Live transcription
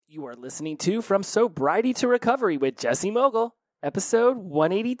You are listening to From Sobriety to Recovery with Jesse Mogul, episode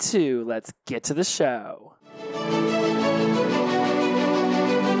 182. Let's get to the show.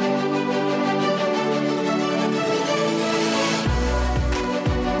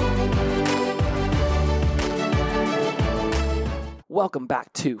 Welcome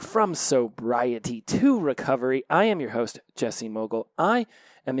back to From Sobriety to Recovery. I am your host, Jesse Mogul. I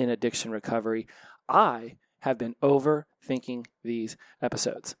am in addiction recovery. I have been overthinking these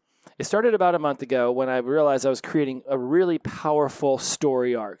episodes. It started about a month ago when I realized I was creating a really powerful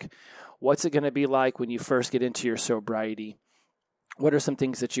story arc. What's it going to be like when you first get into your sobriety? What are some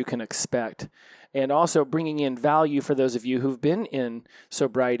things that you can expect? And also bringing in value for those of you who've been in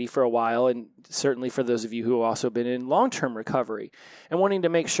sobriety for a while, and certainly for those of you who have also been in long-term recovery, and wanting to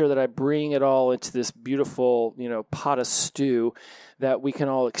make sure that I bring it all into this beautiful, pot of stew that we can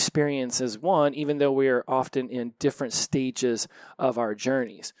all experience as one, even though we are often in different stages of our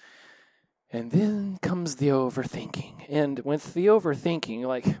journeys. And then comes the overthinking. And with the overthinking,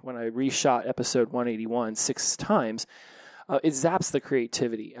 like when I reshot episode 181 6 times, it zaps the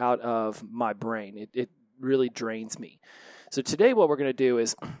creativity out of my brain. It really drains me. So today what we're going to do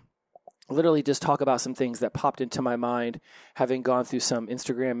is literally just talk about some things that popped into my mind, having gone through some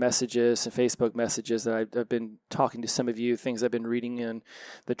Instagram messages and Facebook messages that I've been talking to some of you, things I've been reading in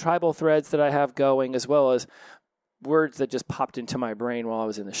the tribal threads that I have going, as well as words that just popped into my brain while I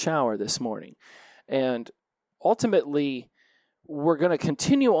was in the shower this morning. And ultimately, we're going to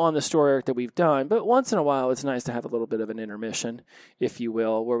continue on the story arc that we've done, but once in a while, it's nice to have a little bit of an intermission, if you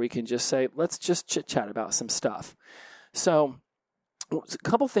will, where we can just say, let's just chit-chat about some stuff. So a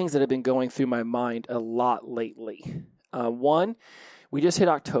couple things that have been going through my mind a lot lately. One, we just hit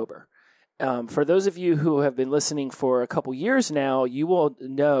October. For those of you who have been listening for a couple years now, you will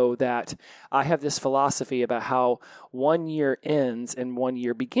know that I have this philosophy about how 1 year ends and 1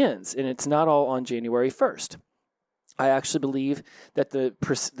 year begins, and it's not all on January 1st. I actually believe that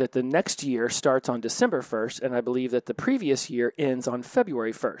the next year starts on December 1st, and I believe that the previous year ends on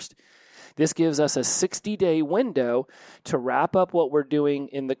February 1st. This gives us a 60-day window to wrap up what we're doing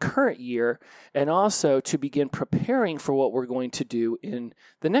in the current year and also to begin preparing for what we're going to do in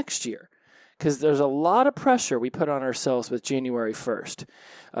the next year. Because there's a lot of pressure we put on ourselves with January 1st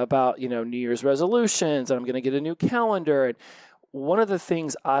about, New Year's resolutions, and I'm going to get a new calendar. And one of the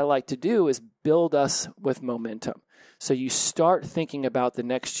things I like to do is build us with momentum. So you start thinking about the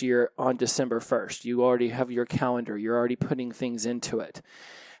next year on December 1st. You already have your calendar. You're already putting things into it.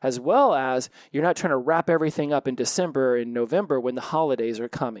 As well as you're not trying to wrap everything up in December and November when the holidays are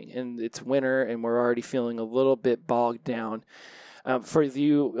coming. And it's winter and we're already feeling a little bit bogged down. For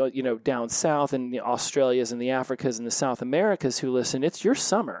you, down south in the Australias and the Africas and the South Americas who listen, it's your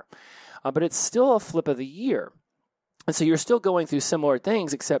summer. But it's still a flip of the year. And so you're still going through similar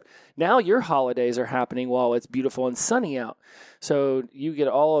things, except now your holidays are happening while it's beautiful and sunny out. So you get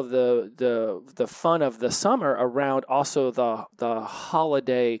all of the fun of the summer around also the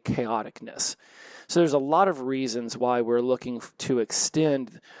holiday chaoticness. So there's a lot of reasons why we're looking to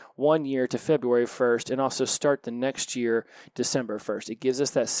extend 1 year to February 1st and also start the next year December 1st. It gives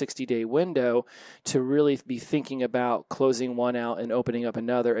us that 60-day window to really be thinking about closing one out and opening up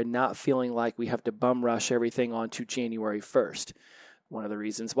another and not feeling like we have to bum rush everything onto January 1st. One of the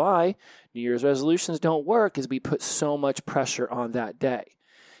reasons why New Year's resolutions don't work is we put so much pressure on that day.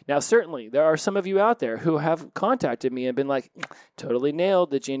 Now, certainly, there are some of you out there who have contacted me and been like, totally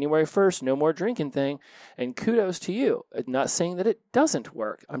nailed the January 1st, no more drinking thing, and kudos to you. I'm not saying that it doesn't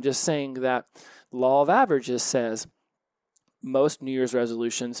work. I'm just saying that law of averages says most New Year's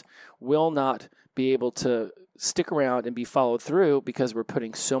resolutions will not be able to stick around and be followed through because we're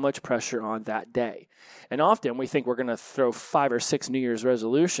putting so much pressure on that day. And often we think we're going to throw 5 or 6 New Year's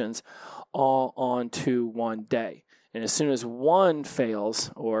resolutions all onto one day. And as soon as one fails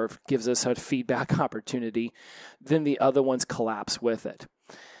or gives us a feedback opportunity, then the other ones collapse with it.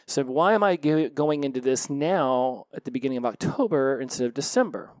 So why am I going into this now at the beginning of October instead of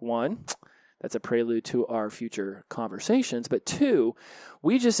December? 1, that's a prelude to our future conversations. But 2,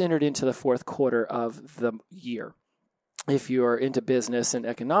 we just entered into the 4th quarter of the year. If you are into business and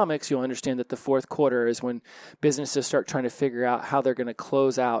economics, you'll understand that the 4th quarter is when businesses start trying to figure out how they're going to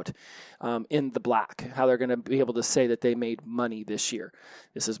close out in the black, how they're going to be able to say that they made money this year.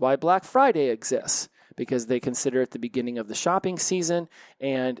 This is why Black Friday exists, because they consider it the beginning of the shopping season.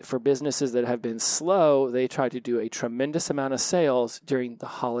 And for businesses that have been slow, they try to do a tremendous amount of sales during the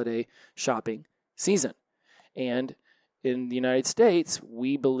holiday shopping season. And in the United States,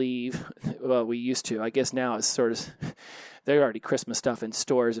 we believe, well, we used to, I guess now it's sort of, there's already Christmas stuff in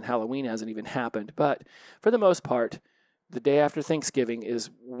stores and Halloween hasn't even happened. But for the most part, the day after Thanksgiving is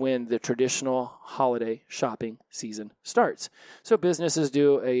when the traditional holiday shopping season starts. So businesses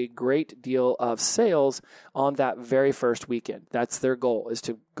do a great deal of sales on that very first weekend. That's their goal, is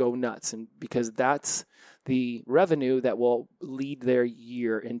to go nuts, and because that's the revenue that will lead their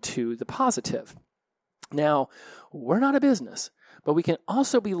year into the positive. Now, we're not a business, but we can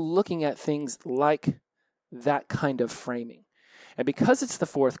also be looking at things like that kind of framing. And because it's the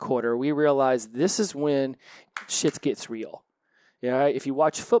fourth quarter, we realize this is when shit gets real. Yeah, if you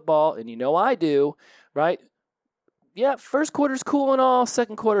watch football, and you know I do, right? Yeah, first quarter's cool and all.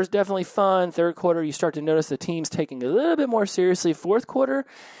 Second quarter is definitely fun. Third quarter, you start to notice the team's taking a little bit more seriously. Fourth quarter,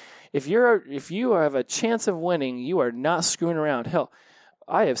 if you have a chance of winning, you are not screwing around. Hell,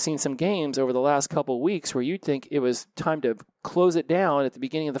 I have seen some games over the last couple of weeks where you'd think it was time to close it down at the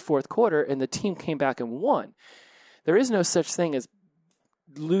beginning of the fourth quarter, and the team came back and won. There is no such thing as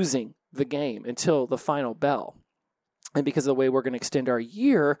losing the game until the final bell. And because of the way we're going to extend our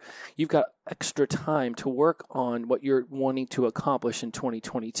year, you've got extra time to work on what you're wanting to accomplish in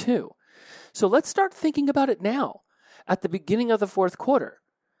 2022. So let's start thinking about it now, at the beginning of the fourth quarter.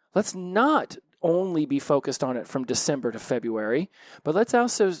 Let's not only be focused on it from December to February, but let's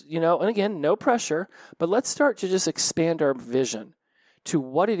also, and again, no pressure, but let's start to just expand our vision to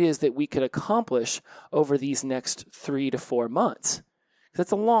what it is that we could accomplish over these next 3 to 4 months.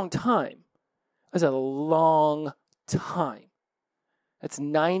 That's a long time. That's a long time. That's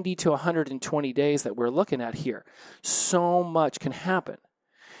 90 to 120 days that we're looking at here. So much can happen.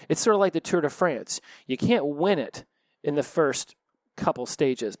 It's sort of like the Tour de France. You can't win it in the first couple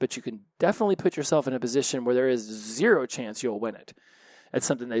stages, but you can definitely put yourself in a position where there is zero chance you'll win it. That's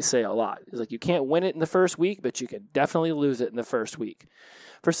something they say a lot. It's like you can't win it in the first week, but you can definitely lose it in the first week.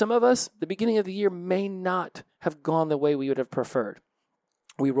 For some of us, the beginning of the year may not have gone the way we would have preferred.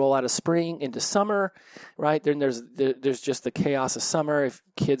 We roll out of spring into summer, right? Then there's just the chaos of summer. If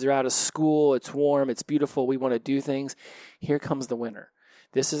kids are out of school, it's warm, it's beautiful, we want to do things. Here comes the winter.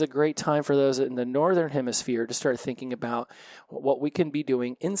 This is a great time for those in the northern hemisphere to start thinking about what we can be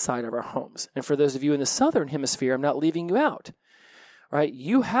doing inside of our homes. And for those of you in the southern hemisphere, I'm not leaving you out. Right?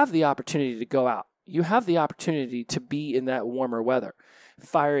 You have the opportunity to go out. You have the opportunity to be in that warmer weather,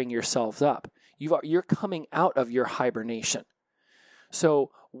 firing yourselves up. You're coming out of your hibernation.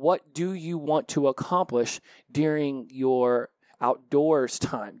 So what do you want to accomplish during your outdoors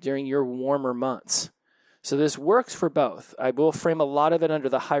time, during your warmer months? So this works for both. I will frame a lot of it under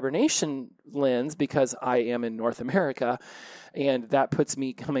the hibernation lens because I am in North America, and that puts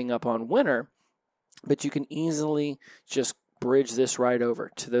me coming up on winter. But you can easily just bridge this right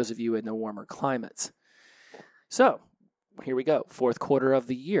over to those of you in the warmer climates. So here we go, fourth quarter of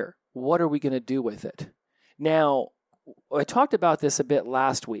the year. What are we going to do with it? Now, I talked about this a bit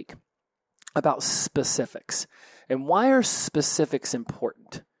last week about specifics. And why are specifics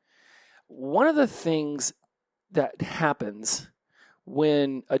important? One of the things that happens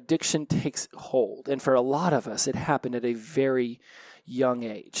when addiction takes hold, and for a lot of us, it happened at a very young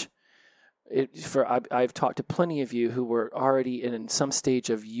age. I've talked to plenty of you who were already in some stage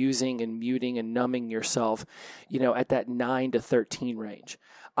of using and muting and numbing yourself, at that 9 to 13 range.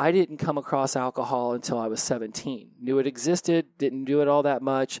 I didn't come across alcohol until I was 17. Knew it existed, didn't do it all that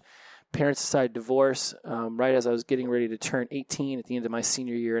much. Parents decided to divorce right as I was getting ready to turn 18 at the end of my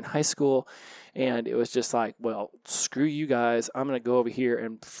senior year in high school. And it was just like, well, screw you guys. I'm going to go over here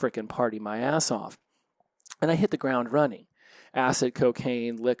and frickin' party my ass off. And I hit the ground running. Acid,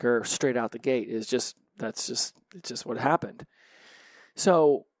 cocaine, liquor, straight out the gate it's just what happened.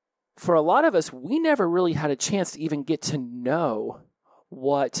 So for a lot of us, we never really had a chance to even get to know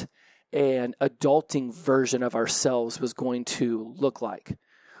what an adulting version of ourselves was going to look like,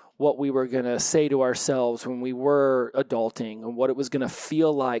 what we were going to say to ourselves when we were adulting, and what it was going to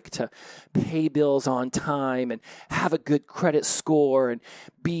feel like to pay bills on time and have a good credit score and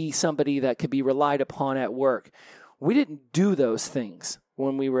be somebody that could be relied upon at work. We didn't do those things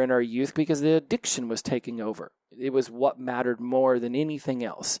when we were in our youth because the addiction was taking over. It was what mattered more than anything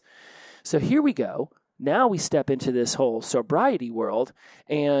else. So here we go. Now we step into this whole sobriety world,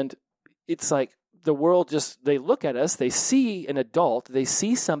 and it's like the world they look at us, they see an adult, they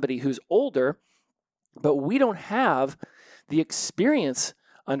see somebody who's older, but we don't have the experience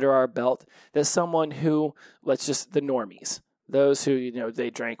under our belt that someone who, the normies. Those who, they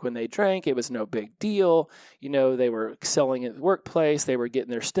drank when they drank. It was no big deal. They were excelling at the workplace. They were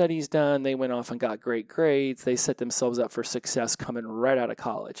getting their studies done. They went off and got great grades. They set themselves up for success coming right out of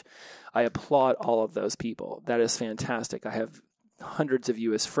college. I applaud all of those people. That is fantastic. I have hundreds of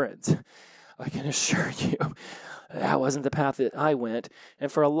you as friends. I can assure you that wasn't the path that I went. And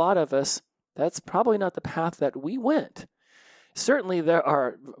for a lot of us, that's probably not the path that we went. Certainly, there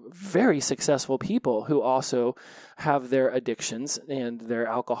are very successful people who also have their addictions and their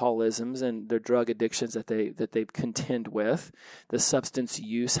alcoholisms and their drug addictions that they contend with, the substance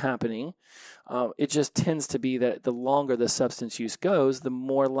use happening. It just tends to be that the longer the substance use goes, the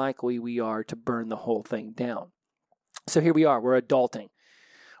more likely we are to burn the whole thing down. So here we are, we're adulting,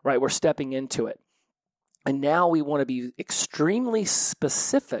 right? We're stepping into it. And now we want to be extremely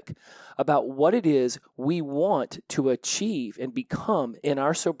specific about what it is we want to achieve and become in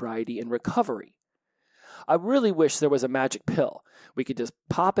our sobriety and recovery. I really wish there was a magic pill. We could just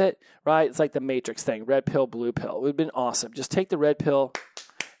pop it, right? It's like the Matrix thing, red pill, blue pill. It would have been awesome. Just take the red pill,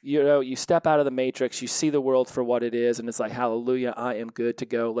 you step out of the Matrix, you see the world for what it is, and it's like, hallelujah, I am good to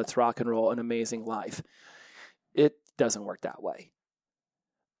go. Let's rock and roll an amazing life. It doesn't work that way.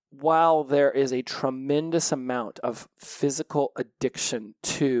 While there is a tremendous amount of physical addiction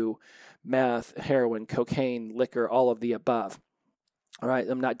to meth, heroin, cocaine, liquor, all of the above, all right,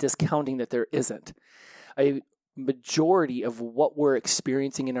 I'm not discounting that there isn't. A majority of what we're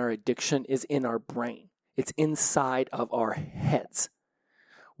experiencing in our addiction is in our brain. It's inside of our heads.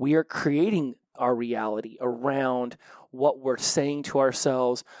 We are creating our reality around what we're saying to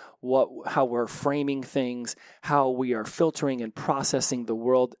ourselves, how we're framing things, how we are filtering and processing the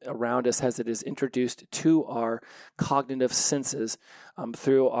world around us as it is introduced to our cognitive senses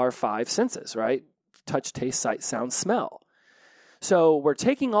through our 5 senses, right? Touch, taste, sight, sound, smell. So we're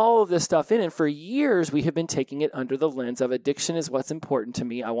taking all of this stuff in, and for years we have been taking it under the lens of addiction is what's important to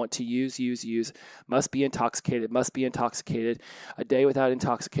me. I want to use, must be intoxicated. A day without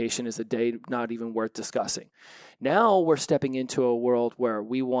intoxication is a day not even worth discussing. Now we're stepping into a world where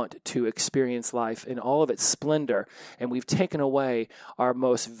we want to experience life in all of its splendor, and we've taken away our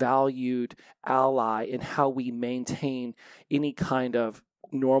most valued ally in how we maintain any kind of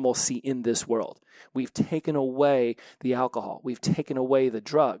normalcy in this world. We've taken away the alcohol. We've taken away the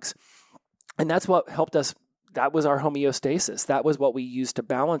drugs. And that's what helped us. That was our homeostasis. That was what we used to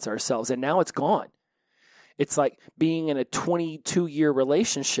balance ourselves. And now it's gone. It's like being in a 22-year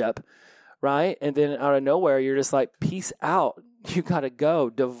relationship, right? And then out of nowhere, you're just like, peace out. You got to go.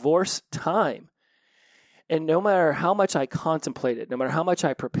 Divorce time. And no matter how much I contemplated, no matter how much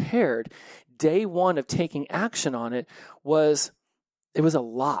I prepared, day one of taking action on it was a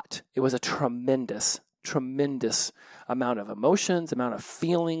lot. It was a tremendous amount of emotions, amount of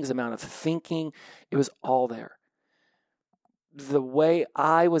feelings, amount of thinking. It was all there. The way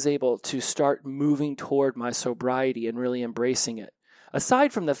I was able to start moving toward my sobriety and really embracing it,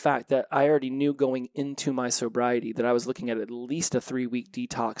 aside from the fact that I already knew going into my sobriety that I was looking at least a 3-week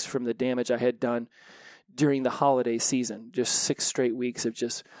detox from the damage I had done during the holiday season, just 6 straight weeks of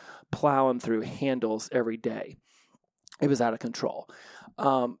just plowing through handles every day. It was out of control.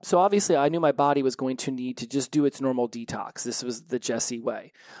 So obviously I knew my body was going to need to just do its normal detox. This was the Jesse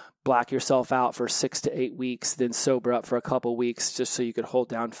way. Black yourself out for 6 to 8 weeks, then sober up for a couple weeks just so you could hold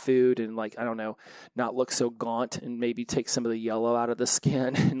down food and not look so gaunt and maybe take some of the yellow out of the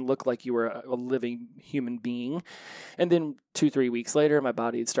skin and look like you were a living human being. And then 2-3 weeks later, my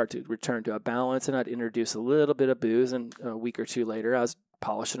body would start to return to a balance and I'd introduce a little bit of booze, and a week or two later, I was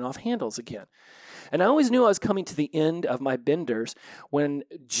polishing off handles again. And I always knew I was coming to the end of my benders when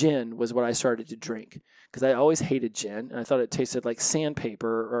gin was what I started to drink, because I always hated gin, and I thought it tasted like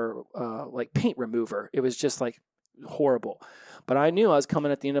sandpaper or like paint remover. It was just like horrible. But I knew I was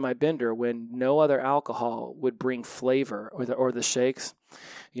coming at the end of my bender when no other alcohol would bring flavor, or the shakes.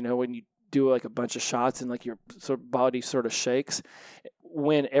 You know, when you do like a bunch of shots and like your body sort of shakes.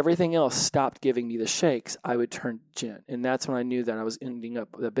 When everything else stopped giving me the shakes, I would turn gin. And that's when I knew that I was ending up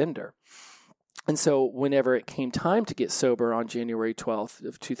the bender. And so whenever it came time to get sober on January 12th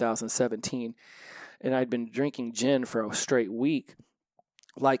of 2017, and I'd been drinking gin for a straight week,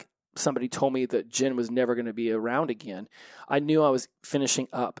 like somebody told me that gin was never going to be around again, I knew I was finishing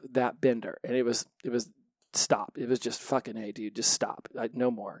up that bender. And it was stop. It was just fucking, hey, dude, just stop.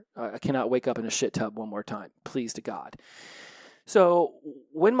 No more. I cannot wake up in a shit tub one more time. Please to God. So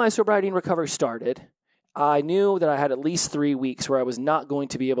when my sobriety and recovery started, I knew that I had at least 3 weeks where I was not going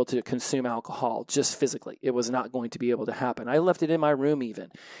to be able to consume alcohol just physically. It was not going to be able to happen. I left it in my room even.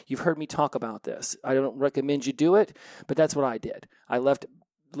 You've heard me talk about this. I don't recommend you do it, but that's what I did. I left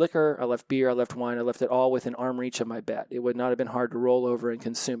liquor, I left beer, I left wine, I left it all within arm reach of my bed. It would not have been hard to roll over and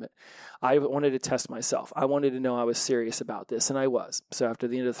consume it. I wanted to test myself. I wanted to know I was serious about this, and I was. So after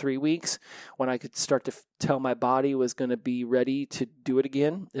the end of 3 weeks, when I could start to tell my body was going to be ready to do it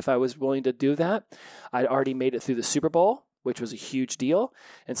again, if I was willing to do that, I'd already made it through the Super Bowl, which was a huge deal.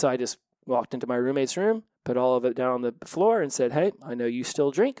 And so I just walked into my roommate's room, put all of it down on the floor and said, hey, I know you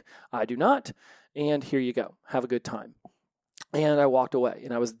still drink. I do not. And here you go. Have a good time. And I walked away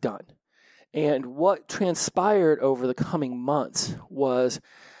and I was done. And what transpired over the coming months was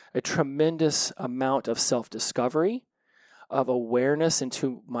a tremendous amount of self-discovery, of awareness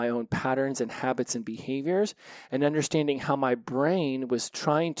into my own patterns and habits and behaviors, and understanding how my brain was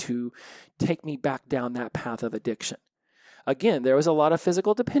trying to take me back down that path of addiction. Again, there was a lot of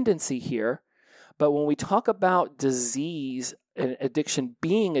physical dependency here, but when we talk about disease and addiction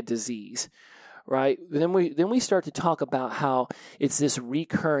being a disease, right, then we start to talk about how it's this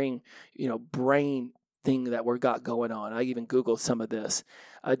recurring, brain thing that we've got going on. I even Googled some of this.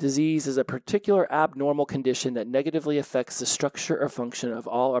 A disease is a particular abnormal condition that negatively affects the structure or function of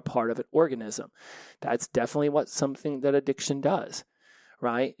all or part of an organism. That's definitely something that addiction does,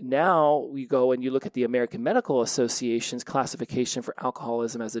 right? Now we go and you look at the American Medical Association's classification for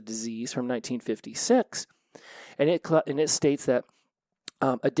alcoholism as a disease from 1956, and it states that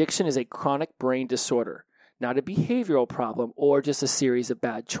addiction is a chronic brain disorder, not a behavioral problem or just a series of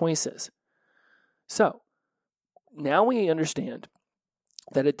bad choices. So now we understand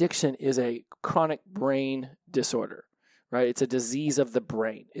that addiction is a chronic brain disorder, right? It's a disease of the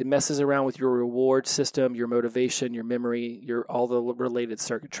brain. It messes around with your reward system, your motivation, your memory, all the related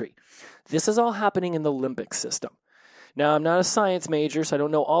circuitry. This is all happening in the limbic system. Now, I'm not a science major, so I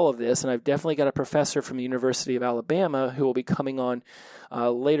don't know all of this, and I've definitely got a professor from the University of Alabama who will be coming on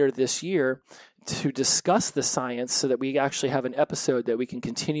later this year to discuss the science so that we actually have an episode that we can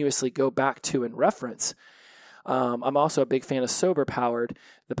continuously go back to and reference. I'm also a big fan of Sober Powered,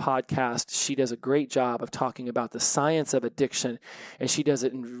 the podcast. She does a great job of talking about the science of addiction, and she does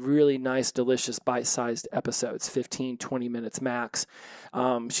it in really nice, delicious, bite-sized episodes, 15, 20 minutes max.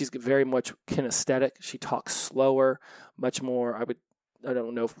 She's very much kinesthetic. She talks slower, much more, I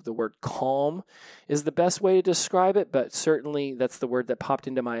don't know if the word calm is the best way to describe it, but certainly that's the word that popped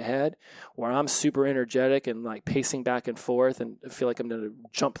into my head, where I'm super energetic and like pacing back and forth and I feel like I'm going to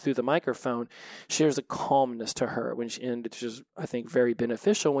jump through the microphone. There's a calmness to her, and it's just, I think, very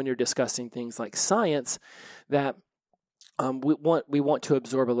beneficial when you're discussing things like science that we want to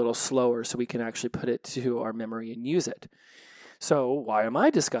absorb a little slower so we can actually put it to our memory and use it. So why am I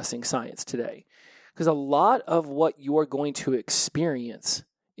discussing science today? Because a lot of what you're going to experience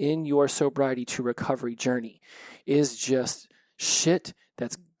in your sobriety to recovery journey is just shit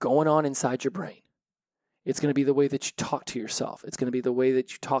that's going on inside your brain. It's going to be the way that you talk to yourself. It's going to be the way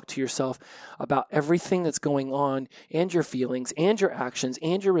that you talk to yourself about everything that's going on and your feelings and your actions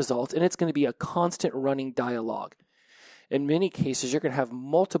and your results. And it's going to be a constant running dialogue. In many cases, you're going to have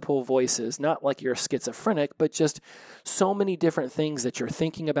multiple voices, not like you're schizophrenic, but just so many different things that you're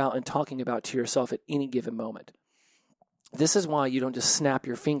thinking about and talking about to yourself at any given moment. This is why you don't just snap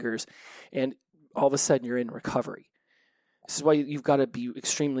your fingers and all of a sudden you're in recovery. This is why you've got to be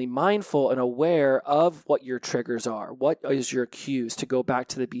extremely mindful and aware of what your triggers are. What is your cues to go back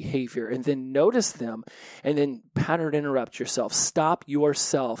to the behavior and then notice them and then pattern interrupt yourself. Stop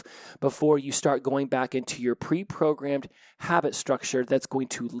yourself before you start going back into your pre-programmed habit structure that's going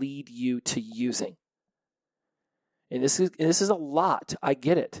to lead you to using. And this is a lot. I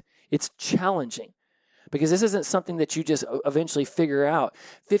get it. It's challenging. Because this isn't something that you just eventually figure out.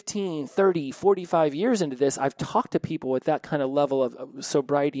 15, 30, 45 years into this, I've talked to people with that kind of level of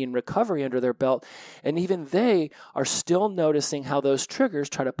sobriety and recovery under their belt, and even they are still noticing how those triggers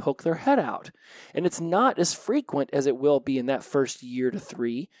try to poke their head out. And it's not as frequent as it will be in that first year to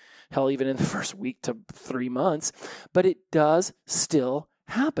 3, hell, even in the first week to 3 months, but it does still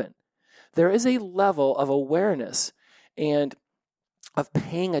happen. There is a level of awareness and of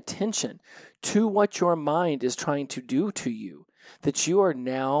paying attention to what your mind is trying to do to you that you are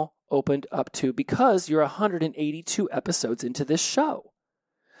now opened up to because you're 182 episodes into this show.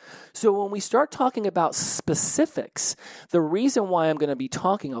 So when we start talking about specifics, the reason why I'm going to be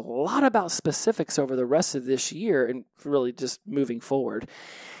talking a lot about specifics over the rest of this year and really just moving forward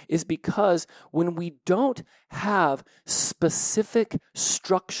is because when we don't have specific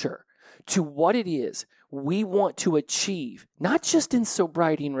structure to what it is we want to achieve, not just in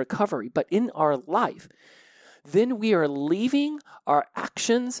sobriety and recovery, but in our life, then we are leaving our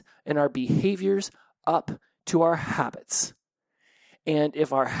actions and our behaviors up to our habits. And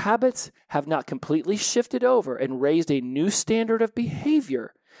if our habits have not completely shifted over and raised a new standard of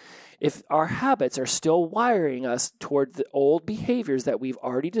behavior, if our habits are still wiring us toward the old behaviors that we've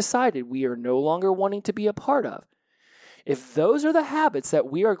already decided we are no longer wanting to be a part of, if those are the habits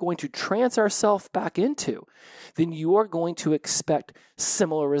that we are going to trance ourselves back into, then you are going to expect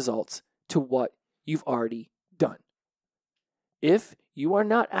similar results to what you've already done. If you are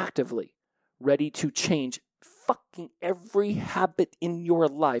not actively ready to change fucking every habit in your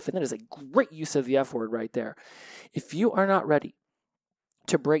life, and that is a great use of the F word right there, if you are not ready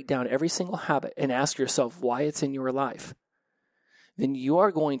to break down every single habit and ask yourself why it's in your life, then you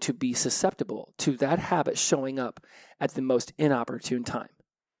are going to be susceptible to that habit showing up at the most inopportune time.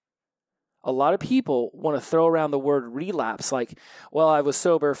 A lot of people want to throw around the word relapse like, well, I was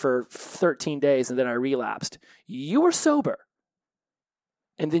sober for 13 days and then I relapsed. You were sober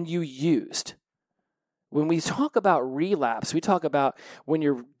and then you used. When we talk about relapse, we talk about when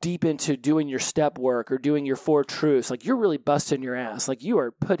you're deep into doing your step work or doing your 4 truths, like you're really busting your ass, like you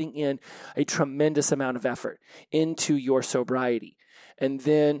are putting in a tremendous amount of effort into your sobriety. And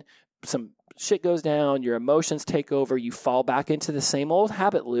then some shit goes down, your emotions take over, you fall back into the same old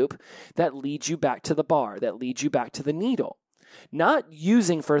habit loop that leads you back to the bar, that leads you back to the needle. Not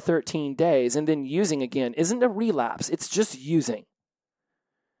using for 13 days and then using again isn't a relapse, it's just using.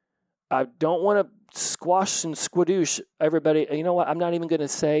 I don't want to squash and squadoosh everybody. You know what? I'm not even going to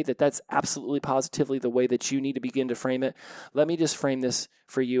say that that's absolutely positively the way that you need to begin to frame it. Let me just frame this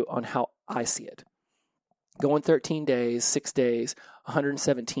for you on how I see it. Going 13 days, 6 days,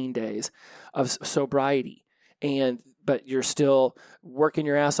 117 days of sobriety, but you're still working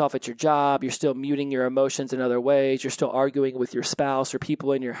your ass off at your job, you're still muting your emotions in other ways, you're still arguing with your spouse or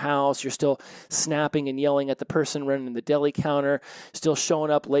people in your house, you're still snapping and yelling at the person running the deli counter, still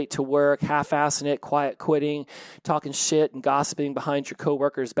showing up late to work, half-assing it, quiet quitting, talking shit and gossiping behind your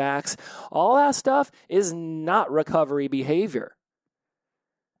coworkers' backs. All that stuff is not recovery behavior.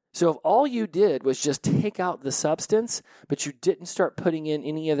 So if all you did was just take out the substance, but you didn't start putting in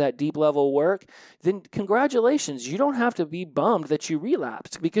any of that deep level work, then congratulations, you don't have to be bummed that you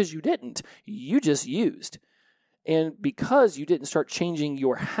relapsed because you didn't. You just used. And because you didn't start changing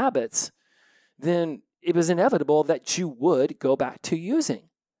your habits, then it was inevitable that you would go back to using.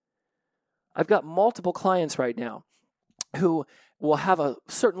 I've got multiple clients right now who will have a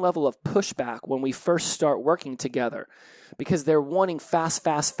certain level of pushback when we first start working together because they're wanting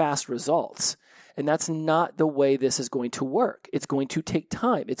fast results. And that's not the way this is going to work. It's going to take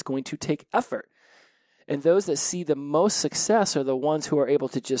time. It's going to take effort. And those that see the most success are the ones who are able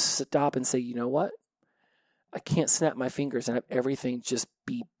to just stop and say, you know what? I can't snap my fingers and have everything just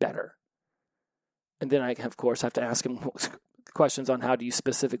be better. And then I, of course, have to ask them questions on how do you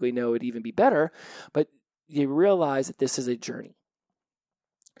specifically know it'd even be better. But you realize that this is a journey.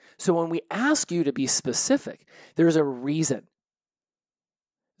 So when we ask you to be specific, there's a reason.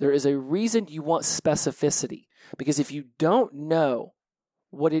 There is a reason you want specificity. Because if you don't know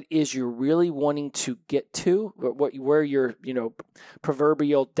what it is you're really wanting to get to, where your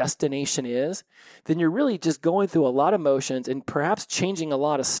proverbial destination is, then you're really just going through a lot of motions and perhaps changing a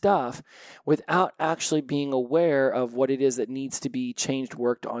lot of stuff without actually being aware of what it is that needs to be changed,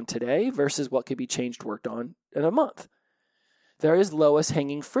 worked on today versus what could be changed, worked on in a month. There is lowest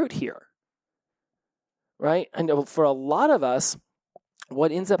hanging fruit here, right? And for a lot of us,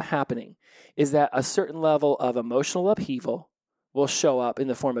 what ends up happening is that a certain level of emotional upheaval will show up in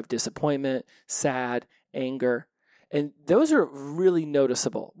the form of disappointment, sad, anger, and those are really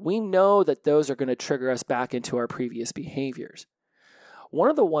noticeable. We know that those are going to trigger us back into our previous behaviors. One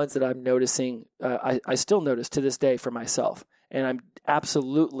of the ones that I'm noticing, I still notice to this day for myself, and I'm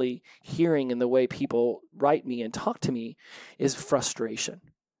absolutely hearing in the way people write me and talk to me, is frustration.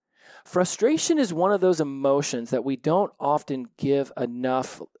 Frustration is one of those emotions that we don't often give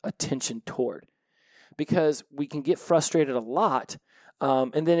enough attention toward because we can get frustrated a lot,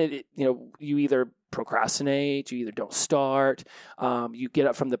 and then you either procrastinate, you either don't start, you get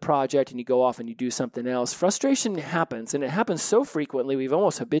up from the project and you go off and you do something else. Frustration happens, and it happens so frequently we've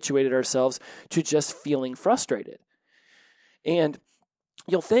almost habituated ourselves to just feeling frustrated. And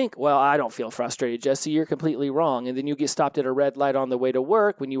you'll think, well, I don't feel frustrated, Jesse, you're completely wrong. And then you get stopped at a red light on the way to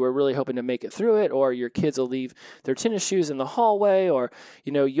work when you were really hoping to make it through it, or your kids will leave their tennis shoes in the hallway, or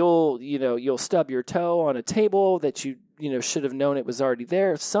you'll stub your toe on a table that you should have known it was already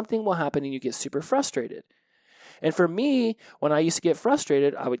there. Something will happen and you get super frustrated. And for me, when I used to get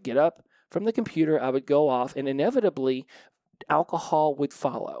frustrated, I would get up from the computer, I would go off, and inevitably alcohol would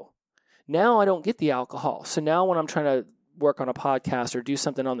follow. Now I don't get the alcohol. So now when I'm trying to work on a podcast or do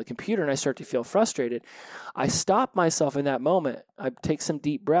something on the computer and I start to feel frustrated, I stop myself in that moment. I take some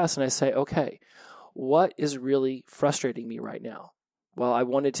deep breaths and I say, okay, what is really frustrating me right now? Well, I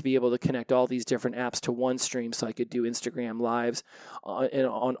wanted to be able to connect all these different apps to one stream so I could do Instagram lives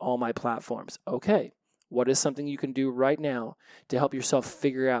on all my platforms. Okay, what is something you can do right now to help yourself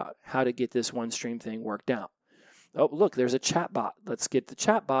figure out how to get this one stream thing worked out? Oh, look, there's a chat bot. Let's get the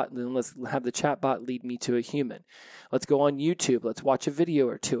chat bot, and then let's have the chat bot lead me to a human. Let's go on YouTube. Let's watch a video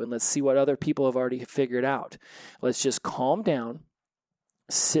or two, and let's see what other people have already figured out. Let's just calm down,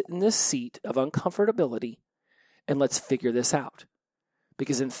 sit in this seat of uncomfortability, and let's figure this out.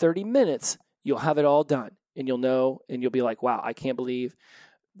 Because in 30 minutes, you'll have it all done, and you'll know, and you'll be like, wow, I can't believe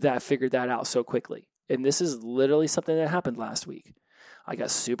that I figured that out so quickly. And this is literally something that happened last week. I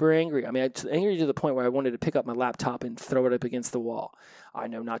got super angry. I mean, I was angry to the point where I wanted to pick up my laptop and throw it up against the wall. I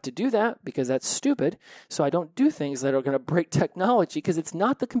know not to do that because that's stupid. So I don't do things that are going to break technology because it's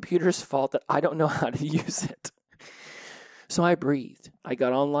not the computer's fault that I don't know how to use it. So I breathed. I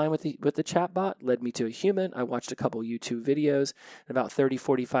got online with the chat bot, led me to a human. I watched a couple YouTube videos. And about 30,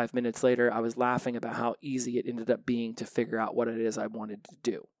 45 minutes later, I was laughing about how easy it ended up being to figure out what it is I wanted to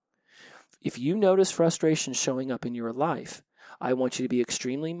do. If you notice frustration showing up in your life, I want you to be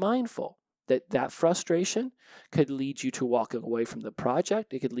extremely mindful that that frustration could lead you to walking away from the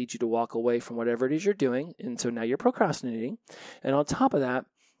project. It could lead you to walk away from whatever it is you're doing. And so now you're procrastinating. And on top of that,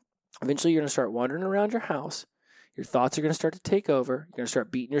 eventually you're going to start wandering around your house. Your thoughts are going to start to take over. You're going to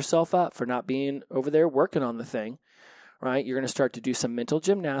start beating yourself up for not being over there working on the thing, right? You're going to start to do some mental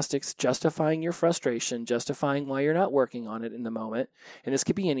gymnastics, justifying your frustration, justifying why you're not working on it in the moment. And this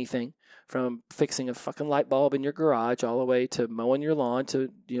could be anything from fixing a fucking light bulb in your garage all the way to mowing your lawn to,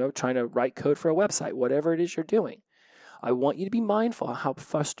 trying to write code for a website, whatever it is you're doing. I want you to be mindful of how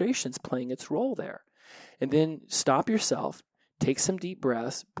frustration's playing its role there. And then stop yourself, take some deep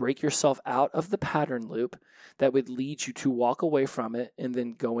breaths, break yourself out of the pattern loop that would lead you to walk away from it and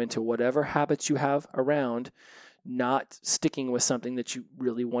then go into whatever habits you have around not sticking with something that you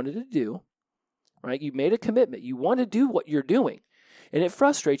really wanted to do, right? You made a commitment. You want to do what you're doing. And it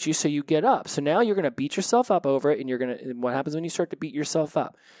frustrates you, so you get up. So now you're going to beat yourself up over it, and what happens when you start to beat yourself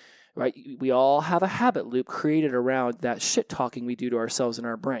up, right? We all have a habit loop created around that shit talking we do to ourselves in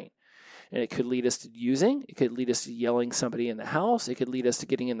our brain. And it could lead us to using, it could lead us to yelling somebody in the house, it could lead us to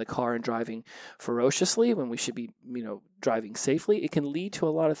getting in the car and driving ferociously when we should be, driving safely. It can lead to a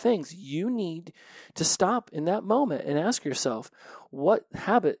lot of things. You need to stop in that moment and ask yourself, what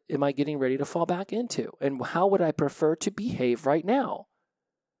habit am I getting ready to fall back into? And how would I prefer to behave right now?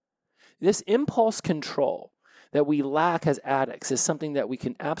 This impulse control that we lack as addicts is something that we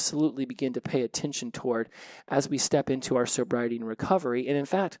can absolutely begin to pay attention toward as we step into our sobriety and recovery. And in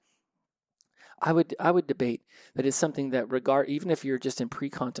fact, I would debate that it's something that even if you're just in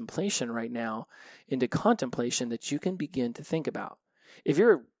pre-contemplation right now, into contemplation that you can begin to think about. If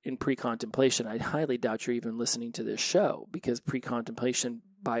you're in pre-contemplation, I highly doubt you're even listening to this show, because pre-contemplation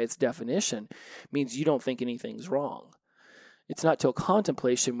by its definition means you don't think anything's wrong. It's not till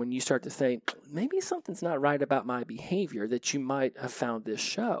contemplation when you start to think, maybe something's not right about my behavior, that you might have found this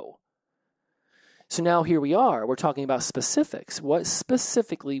show. So now here we are. We're talking about specifics. What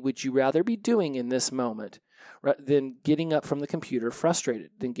specifically would you rather be doing in this moment than getting up from the computer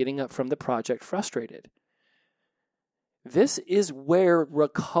frustrated, than getting up from the project frustrated? This is where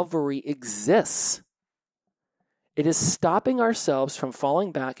recovery exists. It is stopping ourselves from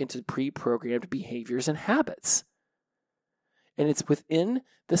falling back into pre-programmed behaviors and habits. And it's within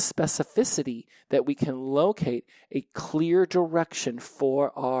the specificity that we can locate a clear direction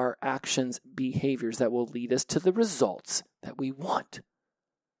for our actions, behaviors that will lead us to the results that we want.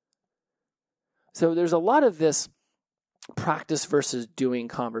 So there's a lot of this practice versus doing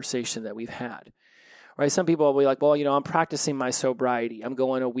conversation that we've had, right? Some people will be like, well, I'm practicing my sobriety. I'm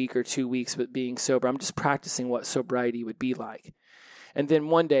going a week or 2 weeks with being sober. I'm just practicing what sobriety would be like. And then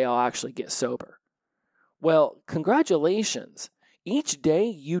one day I'll actually get sober. Well, congratulations. Each day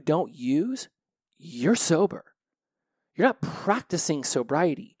you don't use, you're sober. You're not practicing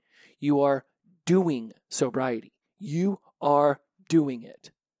sobriety. You are doing sobriety. You are doing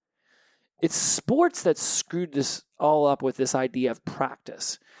it. It's sports that screwed this all up with this idea of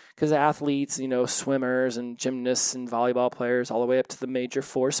practice. Because athletes, swimmers and gymnasts and volleyball players, all the way up to the major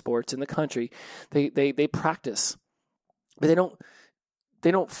 4 sports in the country, they practice. But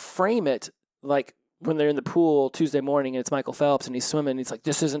they don't frame it like when they're in the pool Tuesday morning and it's Michael Phelps and he's swimming, and he's like,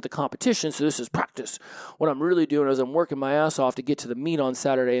 this isn't the competition, so this is practice. What I'm really doing is I'm working my ass off to get to the meet on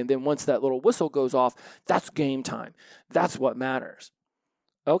Saturday, and then once that little whistle goes off, that's game time. That's what matters.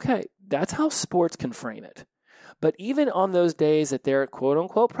 Okay, that's how sports can frame it. But even on those days that they're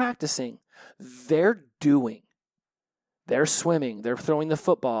quote-unquote practicing, they're doing. They're swimming. They're throwing the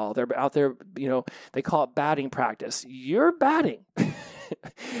football. They're out there, they call it batting practice. You're batting.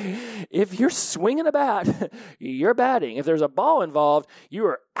 If you're swinging a bat, you're batting. If there's a ball involved, you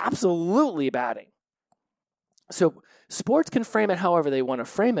are absolutely batting. So sports can frame it however they want to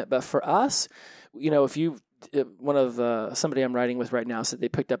frame it. But for us, if you've one of somebody I'm writing with right now said they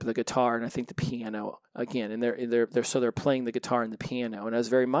picked up the guitar and I think the piano again, and they're playing the guitar and the piano. And I was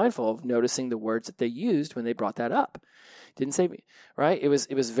very mindful of noticing the words that they used when they brought that up. Didn't say right. It was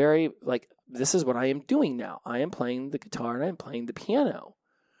very like, this is what I am doing now. I am playing the guitar and I am playing the piano.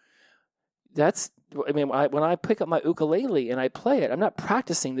 When I pick up my ukulele and I play it, I'm not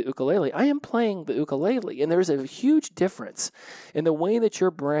practicing the ukulele. I am playing the ukulele. And there's a huge difference in the way that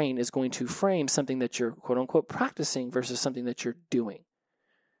your brain is going to frame something that you're quote unquote practicing versus something that you're doing.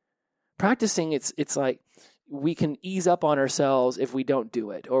 Practicing, it's like we can ease up on ourselves if we don't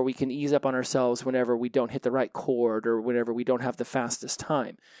do it, or we can ease up on ourselves whenever we don't hit the right chord or whenever we don't have the fastest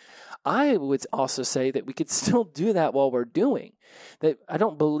time. I would also say that we could still do that while we're doing. That I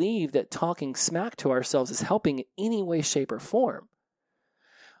don't believe that talking smack to ourselves is helping in any way, shape, or form.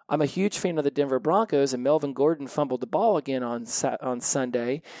 I'm a huge fan of the Denver Broncos, and Melvin Gordon fumbled the ball again on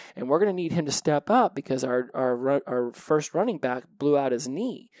Sunday, and we're going to need him to step up because our first running back blew out his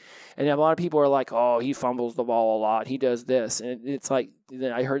knee. And a lot of people are like, oh, he fumbles the ball a lot. He does this. And it's like,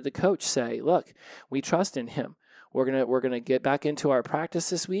 I heard the coach say, look, we trust in him. We're gonna get back into our practice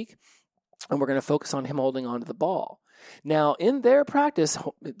this week, and we're gonna focus on him holding on to the ball. Now, in their practice,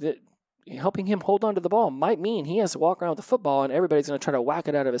 helping him hold on to the ball might mean he has to walk around with the football, and everybody's gonna try to whack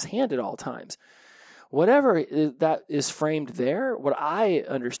it out of his hand at all times. Whatever that is framed there, what I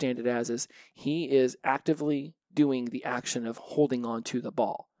understand it as is he is actively doing the action of holding on to the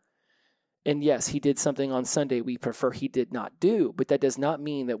ball. And yes, he did something on Sunday we prefer he did not do, but that does not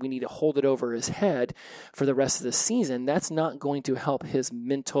mean that we need to hold it over his head for the rest of the season. That's not going to help his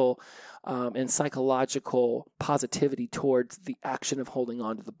mental and psychological positivity towards the action of holding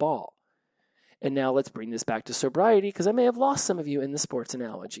on to the ball. And now let's bring this back to sobriety, because I may have lost some of you in the sports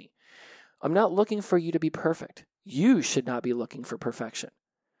analogy. I'm not looking for you to be perfect. You should not be looking for perfection.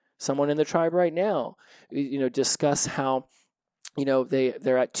 Someone in the tribe right now, discuss how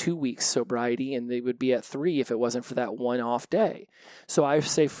they're at 2 weeks sobriety, and they would be at 3 if it wasn't for that one off day. So I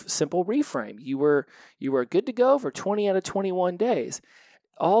say simple reframe. You were good to go for 20 out of 21 days.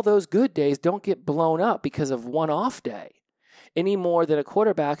 All those good days don't get blown up because of one off day. Any more than a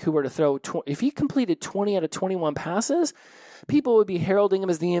quarterback who were to throw, if he completed 20 out of 21 passes, people would be heralding him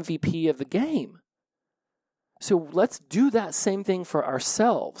as the MVP of the game. So let's do that same thing for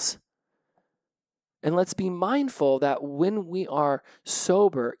ourselves. And let's be mindful that when we are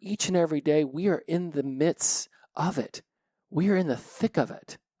sober each and every day, we are in the midst of it. We are in the thick of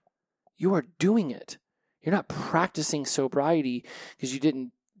it. You are doing it. You're not practicing sobriety because you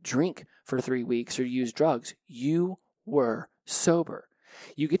didn't drink for 3 weeks or use drugs. You were sober.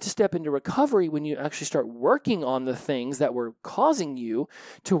 You get to step into recovery when you actually start working on the things that were causing you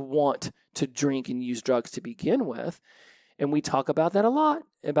to want to drink and use drugs to begin with. And we talk about that a lot,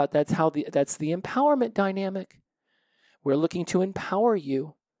 about that's the empowerment dynamic. We're looking to empower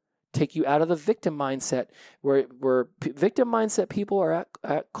you, take you out of the victim mindset, where victim mindset people are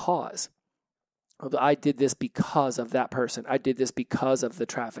at cause. I did this because of that person. I did this because of the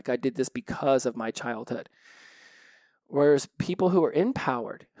traffic. I did this because of my childhood. Whereas people who are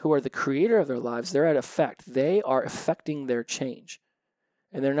empowered, who are the creator of their lives, they're at effect. They are affecting their change.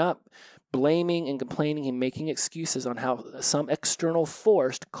 And they're not blaming and complaining and making excuses on how some external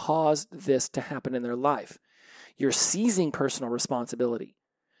force caused this to happen in their life. You're seizing personal responsibility.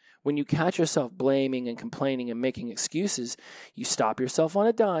 When you catch yourself blaming and complaining and making excuses, you stop yourself on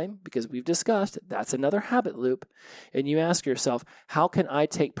a dime, because we've discussed that's another habit loop, and you ask yourself, how can I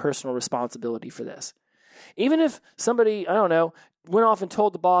take personal responsibility for this? Even if somebody, went off and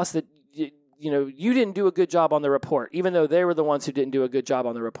told the boss that you didn't do a good job on the report, even though they were the ones who didn't do a good job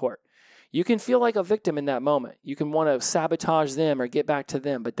on the report. You can feel like a victim in that moment. You can want to sabotage them or get back to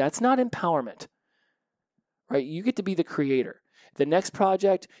them, but that's not empowerment, right? You get to be the creator. The next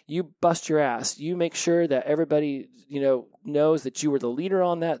project, you bust your ass. You make sure that everybody, knows that you were the leader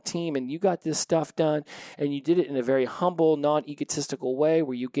on that team and you got this stuff done, and you did it in a very humble, non-egotistical way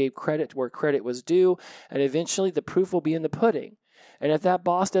where you gave credit where credit was due, and eventually the proof will be in the pudding. And if that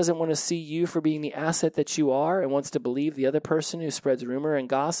boss doesn't want to see you for being the asset that you are and wants to believe the other person who spreads rumor and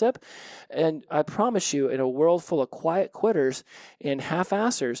gossip, and I promise you, in a world full of quiet quitters and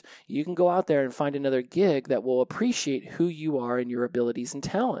half-assers, you can go out there and find another gig that will appreciate who you are and your abilities and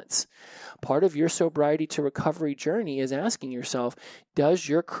talents. Part of your sobriety to recovery journey is asking yourself, does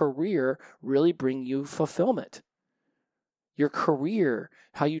your career really bring you fulfillment? Your career,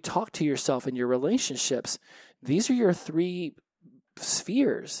 how you talk to yourself and your relationships, these are your 3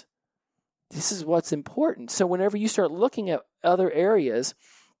 spheres. This is what's important. So whenever you start looking at other areas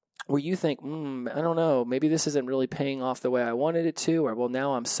where you think, I don't know, maybe this isn't really paying off the way I wanted it to, or well,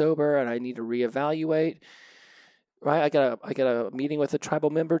 now I'm sober and I need to reevaluate, right? I got a meeting with a tribal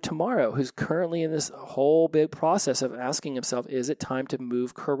member tomorrow who's currently in this whole big process of asking himself, is it time to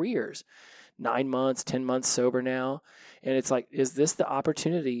move careers? 9 months, 10 months sober now. And it's like, is this the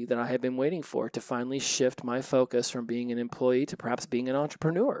opportunity that I have been waiting for to finally shift my focus from being an employee to perhaps being an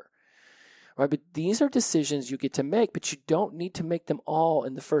entrepreneur? Right? But these are decisions you get to make, but you don't need to make them all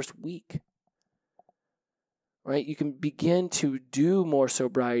in the first week. Right? You can begin to do more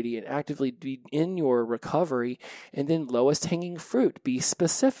sobriety and actively be in your recovery, and then lowest hanging fruit, be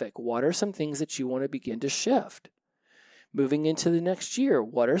specific. What are some things that you want to begin to shift? Moving into the next year,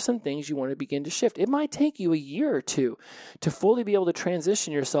 what are some things you want to begin to shift? It might take you a year or two to fully be able to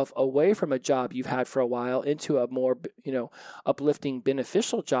transition yourself away from a job you've had for a while into a more, uplifting,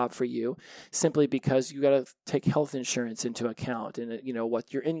 beneficial job for you, simply because you got to take health insurance into account and,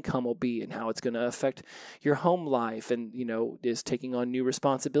 what your income will be and how it's going to affect your home life. And, is taking on new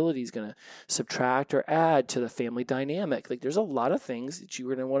responsibilities going to subtract or add to the family dynamic? Like, there's a lot of things that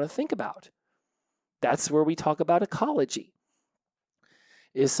you're going to want to think about. That's where we talk about ecology.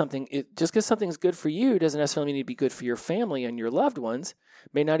 Just because something's good for you doesn't necessarily need to be good for your family and your loved ones.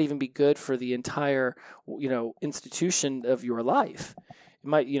 It may not even be good for the entire, institution of your life. It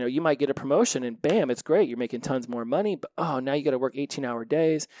might, you might get a promotion and bam, it's great. You're making tons more money, but now you got to work 18-hour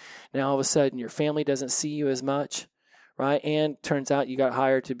days. Now all of a sudden your family doesn't see you as much. Right? And turns out you got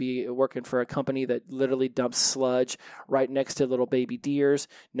hired to be working for a company that literally dumps sludge right next to little baby deers.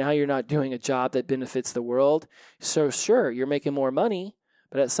 Now you're not doing a job that benefits the world. So sure, you're making more money,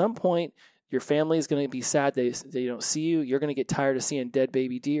 but at some point, your family is going to be sad they don't see you. You're going to get tired of seeing dead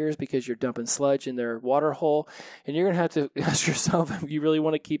baby deers because you're dumping sludge in their water hole. And you're going to have to ask yourself if you really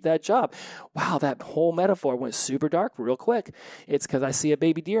want to keep that job. Wow, that whole metaphor went super dark real quick. It's because I see a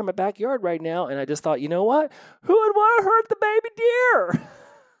baby deer in my backyard right now, and I just thought, you know what? Who would want to hurt the baby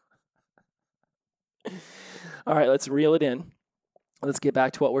deer? All right, let's reel it in. Let's get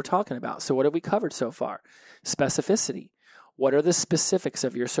back to what we're talking about. So what have we covered so far? Specificity. What are the specifics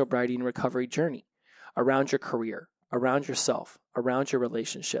of your sobriety and recovery journey around your career, around yourself, around your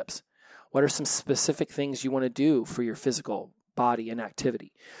relationships? What are some specific things you want to do for your physical body and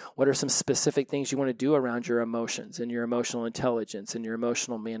activity? What are some specific things you want to do around your emotions and your emotional intelligence and your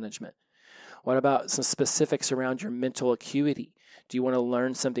emotional management? What about some specifics around your mental acuity? Do you want to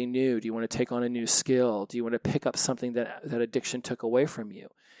learn something new? Do you want to take on a new skill? Do you want to pick up something that addiction took away from you?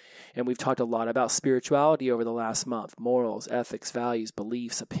 And we've talked a lot about spirituality over the last month, morals, ethics, values,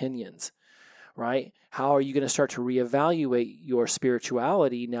 beliefs, opinions, right? How are you going to start to reevaluate your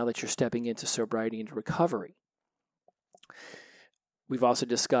spirituality now that you're stepping into sobriety and recovery? We've also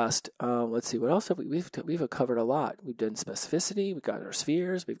discussed, let's see, what else have we've covered a lot. We've done specificity, we've got our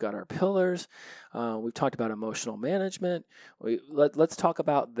spheres, we've got our pillars, we've talked about emotional management. Let's talk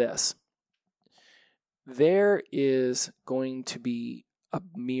about this. There is going to be a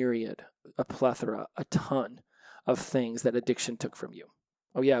myriad, a plethora, a ton of things that addiction took from you.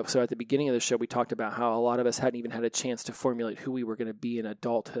 Oh yeah, so at the beginning of the show, we talked about how a lot of us hadn't even had a chance to formulate who we were going to be in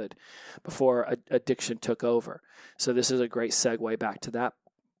adulthood before addiction took over. So this is a great segue back to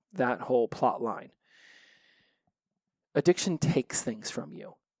that whole plot line. Addiction takes things from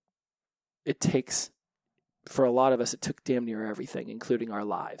you. For a lot of us, it took damn near everything, including our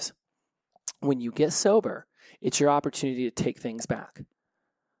lives. When you get sober, it's your opportunity to take things back.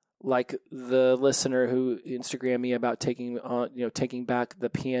 Like the listener who Instagrammed me about taking back the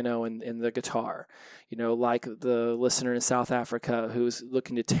piano and the guitar, like the listener in South Africa who's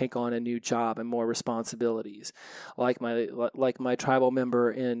looking to take on a new job and more responsibilities, like my tribal member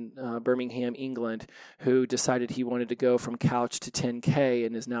in Birmingham, England, who decided he wanted to go from couch to 10K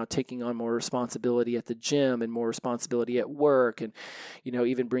and is now taking on more responsibility at the gym and more responsibility at work, and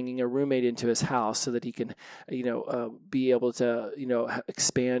even bringing a roommate into his house so that he can be able to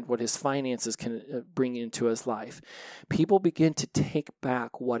expand what his finances can bring into his life. People begin to take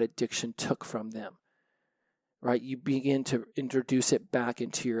back what addiction took from them, right? You begin to introduce it back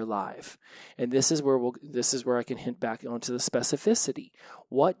into your life. And this is where I can hint back onto the specificity.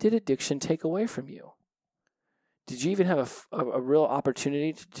 What did addiction take away from you? Did you even have a real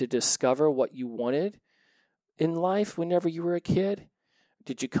opportunity to discover what you wanted in life whenever you were a kid?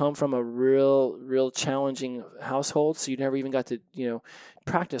 Did you come from a real challenging household, so you never even got to,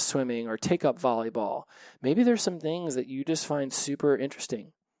 practice swimming or take up volleyball? Maybe there's some things that you just find super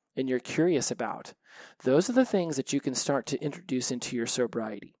interesting and you're curious about. Those are the things that you can start to introduce into your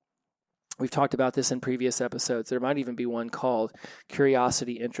sobriety. We've talked about this in previous episodes. There might even be one called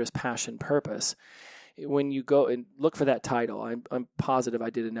Curiosity, Interest, Passion, Purpose. when you go and look for that title, I'm positive I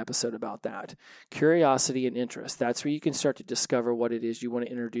did an episode about that. Curiosity and interest. That's where you can start to discover what it is you want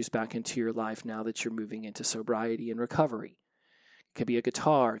to introduce back into your life now that you're moving into sobriety and recovery. It could be a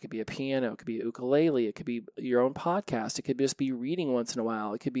guitar, it could be a piano, it could be a ukulele, it could be your own podcast, it could just be reading once in a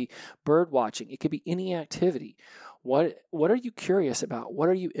while, it could be bird watching, it could be any activity. What are you curious about? What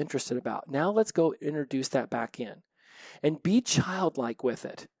are you interested about? Now let's go introduce that back in and be childlike with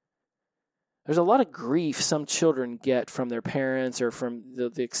it. There's a lot of grief some children get from their parents or from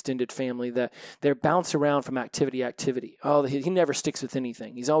the extended family that they bounce around from activity to activity. Oh, he never sticks with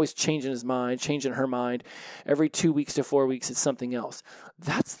anything. He's always changing his mind, changing her mind. Every 2 weeks to 4 weeks, it's something else.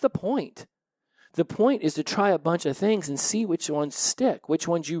 That's the point. The point is to try a bunch of things and see which ones stick, which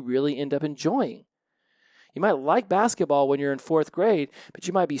ones you really end up enjoying. You might like basketball when you're in 4th grade, but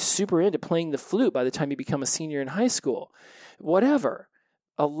you might be super into playing the flute by the time you become a senior in high school. Whatever.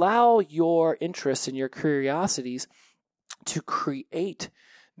 Allow your interests and your curiosities to create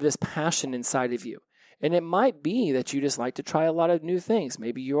this passion inside of you. And it might be that you just like to try a lot of new things.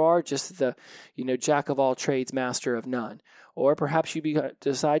 Maybe you are just the, jack of all trades, master of none. Or perhaps you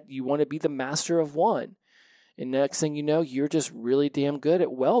decide you want to be the master of one. And next thing you know, you're just really damn good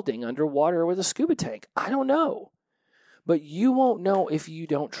at welding underwater with a scuba tank. I don't know. But you won't know if you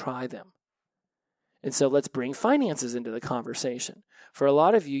don't try them. And so let's bring finances into the conversation. For a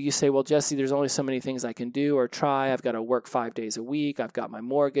lot of you, you say, well, Jesse, there's only so many things I can do or try. I've got to work 5 days a week. I've got my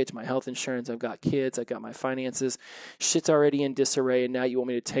mortgage, my health insurance. I've got kids. I've got my finances. Shit's already in disarray, and now you want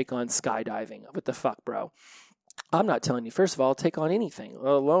me to take on skydiving. What the fuck, bro? I'm not telling you, first of all, take on anything,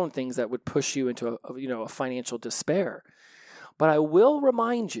 let alone things that would push you into a financial despair. But I will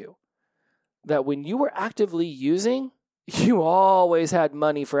remind you that when you were actively using, you always had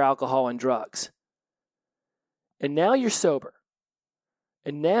money for alcohol and drugs. And now you're sober.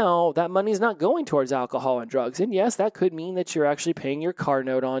 And now that money is not going towards alcohol and drugs. And yes, that could mean that you're actually paying your car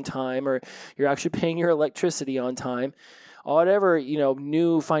note on time or you're actually paying your electricity on time. Whatever,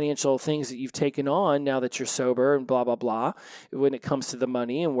 new financial things that you've taken on now that you're sober and blah, blah, blah, when it comes to the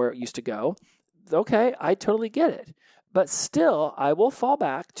money and where it used to go. Okay, I totally get it. But still, I will fall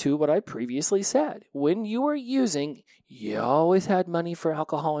back to what I previously said. When you were using, you always had money for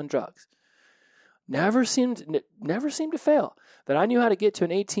alcohol and drugs. Never seemed to fail. That I knew how to get to an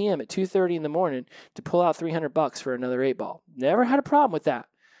ATM at 2:30 in the morning to pull out $300 for another 8-ball. Never had a problem with that.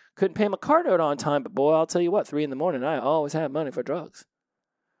 Couldn't pay my car note on time, but boy, I'll tell you what, 3 in the morning, I always had money for drugs.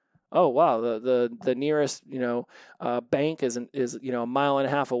 Oh wow, the nearest bank is a mile and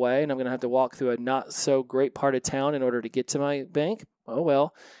a half away, and I'm gonna have to walk through a not so great part of town in order to get to my bank. Oh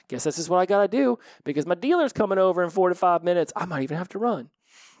well, guess that's just what I gotta do because my dealer's coming over in 4 to 5 minutes. I might even have to run.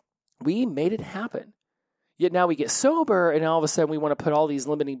 We made it happen. Yet now we get sober and all of a sudden we want to put all these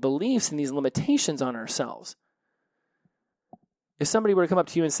limiting beliefs and these limitations on ourselves. If somebody were to come up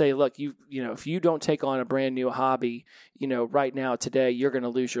to you and say, look, if you don't take on a brand new hobby, right now, today, you're going to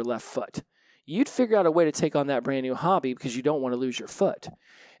lose your left foot. You'd figure out a way to take on that brand new hobby because you don't want to lose your foot.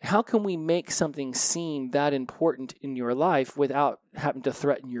 How can we make something seem that important in your life without having to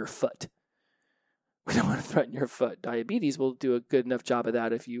threaten your foot? We don't want to threaten your foot. Diabetes will do a good enough job of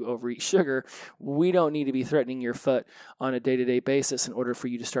that if you overeat sugar. We don't need to be threatening your foot on a day-to-day basis in order for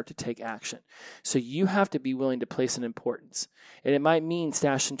you to start to take action. So you have to be willing to place an importance. And it might mean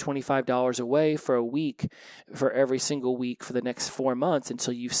stashing $25 away for a week, for every single week for the next 4 months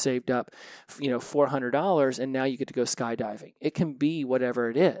until you've saved up, $400 and now you get to go skydiving. It can be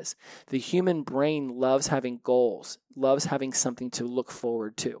whatever it is. The human brain loves having goals, loves having something to look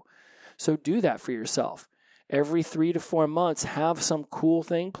forward to. So do that for yourself. Every 3 to 4 months, have some cool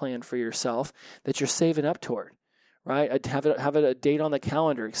thing planned for yourself that you're saving up toward, right? Have a date on the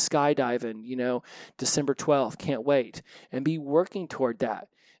calendar, skydiving, December 12th, can't wait. And be working toward that.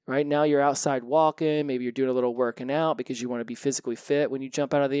 Right now you're outside walking, maybe you're doing a little working out because you want to be physically fit when you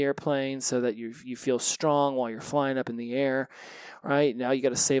jump out of the airplane so that you feel strong while you're flying up in the air, right? Now you got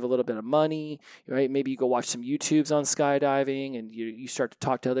to save a little bit of money, right? Maybe you go watch some YouTubes on skydiving and you start to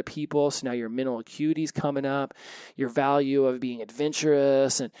talk to other people. So now your mental acuity is coming up. Your value of being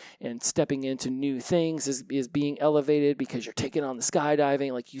adventurous and stepping into new things is being elevated because you're taking on the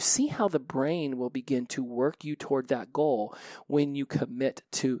skydiving. Like you see how the brain will begin to work you toward that goal when you commit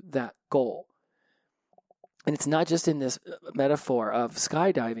to that goal. And it's not just in this metaphor of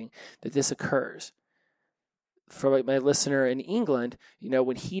skydiving that this occurs. For my listener in England,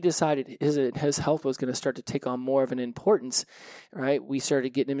 when he decided his health was going to start to take on more of an importance, right? We started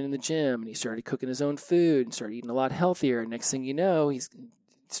getting him in the gym and he started cooking his own food and started eating a lot healthier. And next thing you know, he's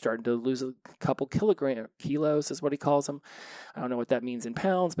started to lose a couple kilos is what he calls them. I don't know what that means in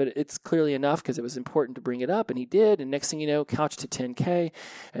pounds, but it's clearly enough because it was important to bring it up, and he did. And next thing you know, couch to 10K,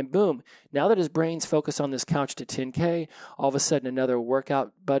 and boom, now that his brain's focused on this couch to 10K, all of a sudden another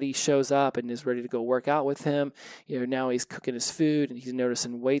workout buddy shows up and is ready to go work out with him. Now he's cooking his food and he's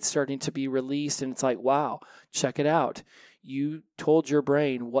noticing weight starting to be released, and it's like, wow, check it out. You told your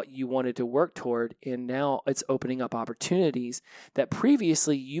brain what you wanted to work toward, and now it's opening up opportunities that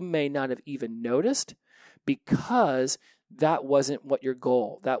previously you may not have even noticed because that wasn't what your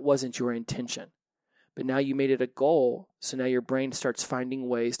goal, that wasn't your intention. But now you made it a goal, so now your brain starts finding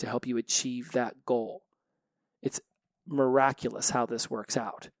ways to help you achieve that goal. It's miraculous how this works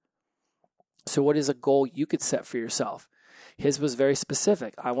out. So what is a goal you could set for yourself? His was very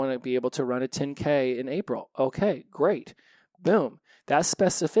specific. I want to be able to run a 10K in April. Okay, great. Boom. That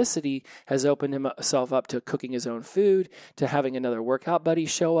specificity has opened himself up to cooking his own food, to having another workout buddy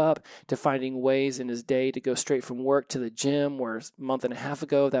show up, to finding ways in his day to go straight from work to the gym, where a month and a half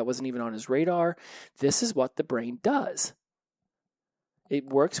ago that wasn't even on his radar. This is what the brain does. It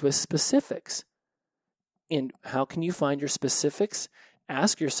works with specifics. And how can you find your specifics?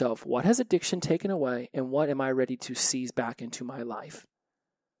 Ask yourself, what has addiction taken away, and what am I ready to seize back into my life?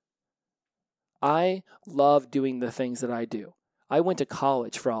 I love doing the things that I do. I went to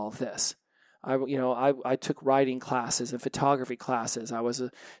college for all of this. I took writing classes and photography classes. I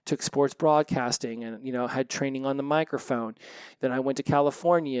took sports broadcasting and, had training on the microphone. Then I went to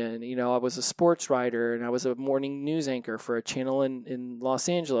California and, I was a sports writer and I was a morning news anchor for a channel in Los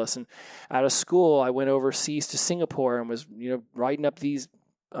Angeles. And out of school, I went overseas to Singapore and was, writing up these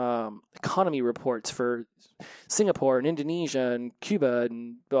economy reports for Singapore and Indonesia and Cuba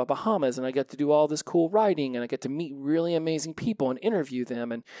and Bahamas, and I got to do all this cool writing, and I get to meet really amazing people and interview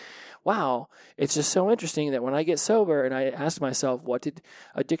them. And wow, it's just so interesting that when I get sober and I ask myself, what did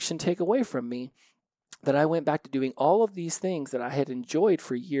addiction take away from me? That I went back to doing all of these things that I had enjoyed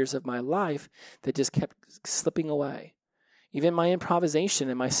for years of my life that just kept slipping away. Even my improvisation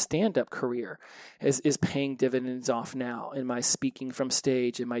and my stand-up career is paying dividends off now in my speaking from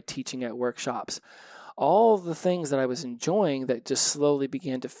stage and my teaching at workshops. All the things that I was enjoying that just slowly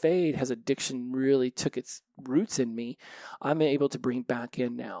began to fade as addiction really took its roots in me, I'm able to bring back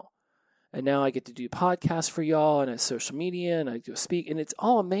in now. And now I get to do podcasts for y'all and social media, and I do speak, and it's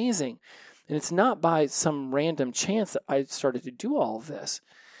all amazing. And it's not by some random chance that I started to do all of this.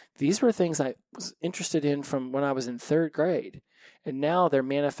 These were things I was interested in from when I was in third grade. And now they're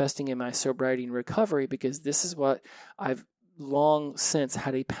manifesting in my sobriety and recovery because this is what I've long since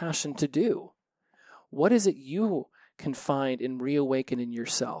had a passion to do. What is it you can find and reawaken in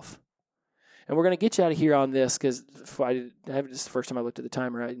yourself? And we're going to get you out of here on this because this is the first time I looked at the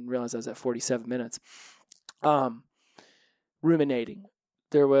timer. I didn't realize I was at 47 minutes. Ruminating.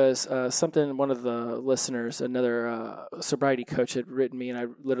 There was something one of the listeners, another sobriety coach, had written me, and I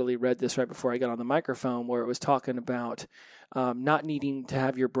literally read this right before I got on the microphone, where it was talking about not needing to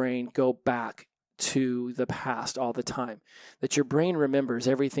have your brain go back to the past all the time, that your brain remembers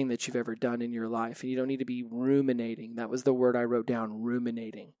everything that you've ever done in your life, and you don't need to be ruminating. That was the word I wrote down,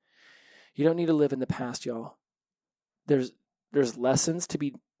 ruminating. You don't need to live in the past, y'all. There's lessons to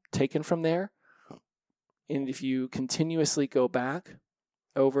be taken from there, and if you continuously go back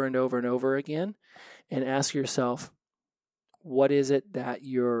over and over and over again and ask yourself, what is it that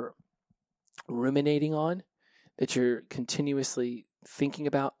you're ruminating on, that you're continuously thinking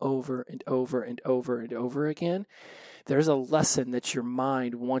about over and over and over and over again? There's a lesson that your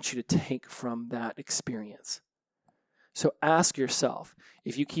mind wants you to take from that experience. So ask yourself,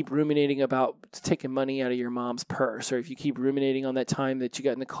 if you keep ruminating about taking money out of your mom's purse, or if you keep ruminating on that time that you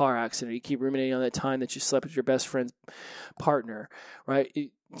got in the car accident, or you keep ruminating on that time that you slept with your best friend's partner, right? You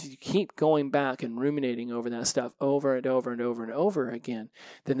keep going back and ruminating over that stuff over and over and over and over again,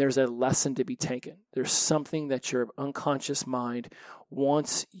 then there's a lesson to be taken. There's something that your unconscious mind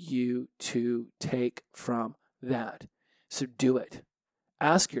wants you to take from that. So do it.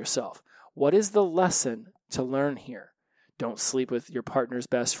 Ask yourself, what is the lesson to learn here? Don't sleep with your partner's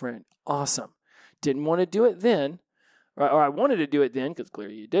best friend. Awesome. Didn't want to do it then, or I wanted to do it then because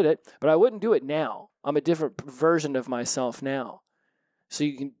clearly you did it, but I wouldn't do it now. I'm a different version of myself now. So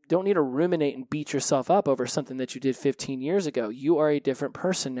you don't need to ruminate and beat yourself up over something that you did 15 years ago. You are a different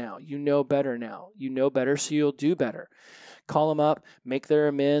person now. You know better now. You know better, so you'll do better. Call them up, make their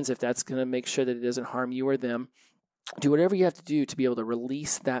amends if that's going to make sure that it doesn't harm you or them. Do whatever you have to do to be able to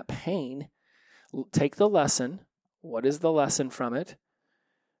release that pain. Take the lesson. What is the lesson from it,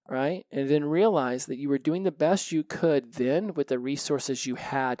 right? And then realize that you were doing the best you could then with the resources you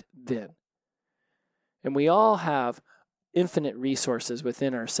had then. And we all have infinite resources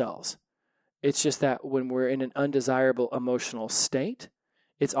within ourselves. It's just that when we're in an undesirable emotional state,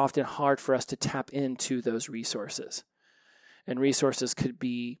 it's often hard for us to tap into those resources. And resources could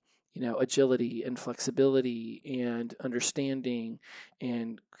be, agility and flexibility and understanding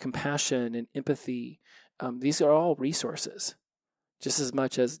and compassion and empathy. These are all resources, just as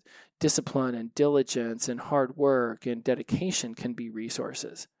much as discipline and diligence and hard work and dedication can be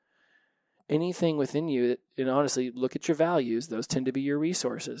resources. Anything within you, and honestly, look at your values. Those tend to be your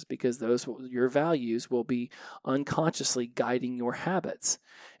resources because your values will be unconsciously guiding your habits.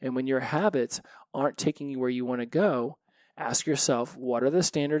 And when your habits aren't taking you where you want to go, ask yourself, what are the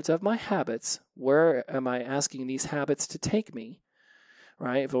standards of my habits? Where am I asking these habits to take me?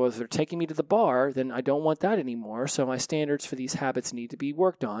 Right? If they're taking me to the bar, then I don't want that anymore. So my standards for these habits need to be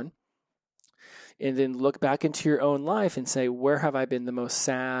worked on. And then look back into your own life and say, where have I been the most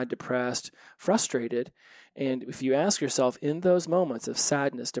sad, depressed, frustrated? And if you ask yourself in those moments of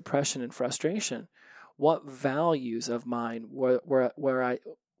sadness, depression, and frustration, what values of mine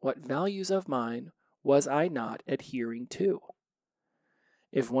was I not adhering to?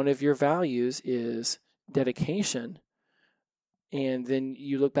 If one of your values is dedication, and then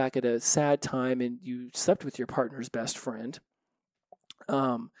you look back at a sad time and you slept with your partner's best friend,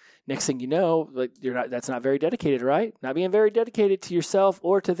 next thing you know, that's not very dedicated, right? Not being very dedicated to yourself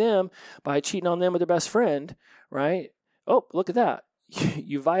or to them by cheating on them with their best friend, right? Oh, look at that.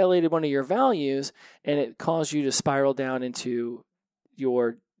 You violated one of your values and it caused you to spiral down into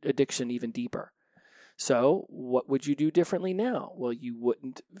your addiction even deeper. So what would you do differently now? Well, you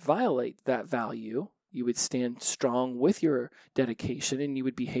wouldn't violate that value. You would stand strong with your dedication and you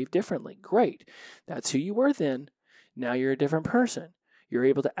would behave differently. Great. That's who you were then. Now you're a different person. You're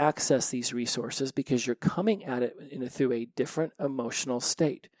able to access these resources because you're coming at it through a different emotional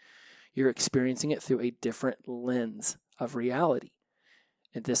state. You're experiencing it through a different lens of reality.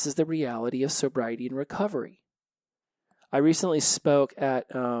 And this is the reality of sobriety and recovery. I recently spoke at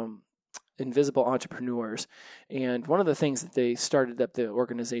Invisible Entrepreneurs, and one of the things that they started up the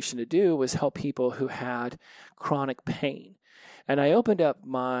organization to do was help people who had chronic pain. And I opened up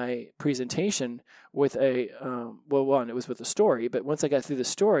my presentation with it was with a story, but once I got through the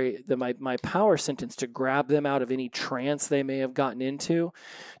story, my power sentence to grab them out of any trance they may have gotten into,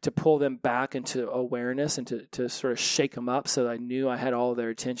 to pull them back into awareness and to sort of shake them up so that I knew I had all of their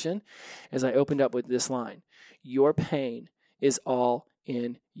attention, as I opened up with this line: your pain is all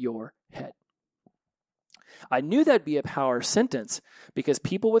in your head. I knew that'd be a power sentence because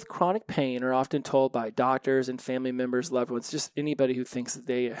people with chronic pain are often told by doctors and family members, loved ones, just anybody who thinks that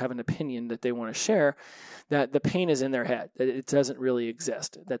they have an opinion that they want to share, that the pain is in their head, that it doesn't really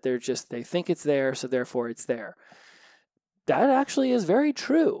exist, that they think it's there, so therefore it's there. That actually is very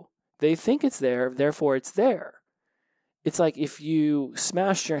true. They think it's there, therefore it's there. It's like if you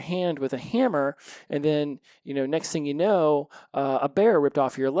smashed your hand with a hammer and then, next thing you know, a bear ripped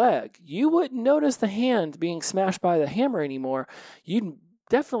off your leg. You wouldn't notice the hand being smashed by the hammer anymore. You'd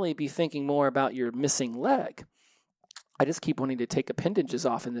definitely be thinking more about your missing leg. I just keep wanting to take appendages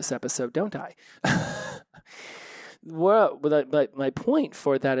off in this episode, don't I? My point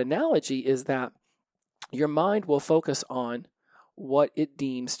for that analogy is that your mind will focus on what it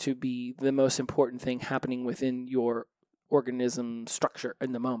deems to be the most important thing happening within your organism structure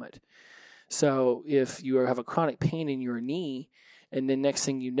in the moment. So if you have a chronic pain in your knee, and then next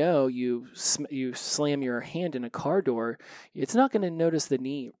thing you know, you slam your hand in a car door, it's not going to notice the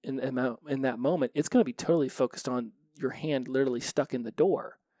knee in that moment. It's going to be totally focused on your hand literally stuck in the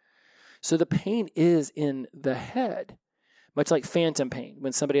door. So the pain is in the head, much like phantom pain.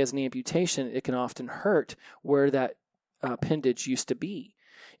 When somebody has an amputation, it can often hurt where that appendage used to be.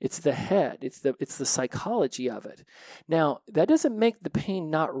 It's the head. It's the psychology of it. Now, that doesn't make the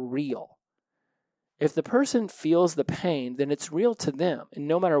pain not real. If the person feels the pain, then it's real to them. And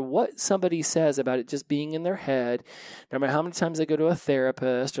no matter what somebody says about it just being in their head, no matter how many times they go to a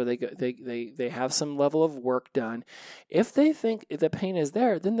therapist or they have some level of work done, if they think the pain is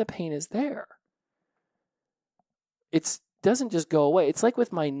there, then the pain is there. It doesn't just go away. It's like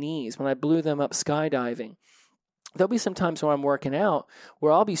with my knees when I blew them up skydiving. There'll be some times when I'm working out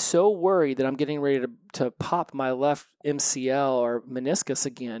where I'll be so worried that I'm getting ready to pop my left MCL or meniscus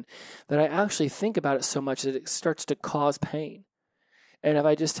again that I actually think about it so much that it starts to cause pain. And if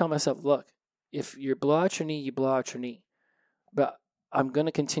I just tell myself, look, if you blow out your knee, you blow out your knee. But I'm going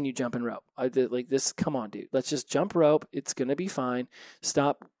to continue jumping rope. Come on, dude. Let's just jump rope. It's going to be fine.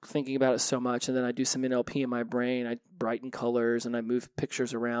 Stop thinking about it so much. And then I do some NLP in my brain. I brighten colors and I move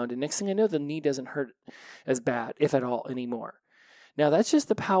pictures around. And next thing I know, the knee doesn't hurt as bad, if at all, anymore. Now, that's just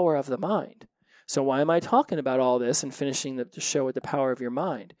the power of the mind. So why am I talking about all this and finishing the show with the power of your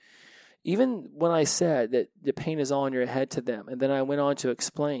mind? Even when I said that the pain is all in your head to them, and then I went on to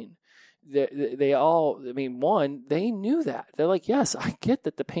explain, they all, one, they knew that. They're like, yes, I get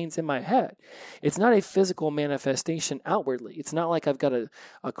that the pain's in my head. It's not a physical manifestation outwardly. It's not like I've got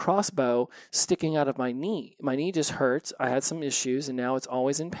a crossbow sticking out of my knee. My knee just hurts. I had some issues, and now it's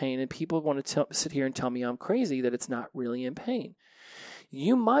always in pain, and people want to sit here and tell me I'm crazy, that it's not really in pain.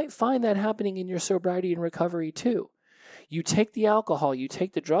 You might find that happening in your sobriety and recovery too. You take the alcohol, you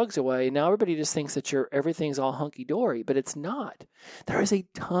take the drugs away, and now everybody just thinks that everything's all hunky-dory, but it's not. There is a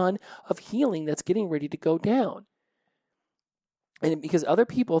ton of healing that's getting ready to go down. And because other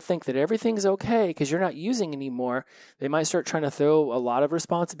people think that everything's okay because you're not using anymore, they might start trying to throw a lot of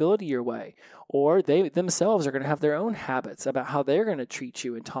responsibility your way. Or they themselves are going to have their own habits about how they're going to treat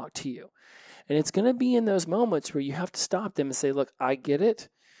you and talk to you. And it's going to be in those moments where you have to stop them and say, look, I get it,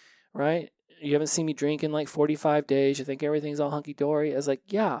 right? You haven't seen me drink in like 45 days. You think everything's all hunky-dory. I was like,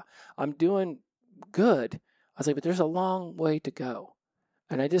 yeah, I'm doing good. I was like, but there's a long way to go.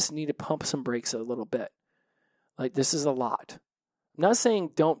 And I just need to pump some brakes a little bit. Like, this is a lot. I'm not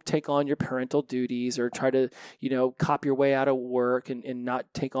saying don't take on your parental duties or try to, cop your way out of work and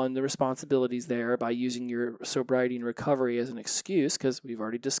not take on the responsibilities there by using your sobriety and recovery as an excuse, because we've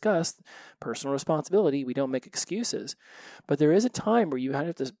already discussed personal responsibility. We don't make excuses. But there is a time where you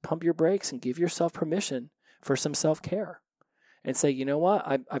have to pump your brakes and give yourself permission for some self-care and say, you know what,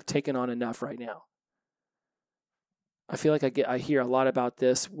 I've taken on enough right now. I feel like I hear a lot about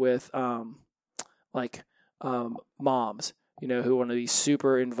this with moms, who want to be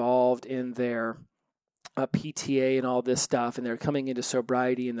super involved in their PTA and all this stuff, and they're coming into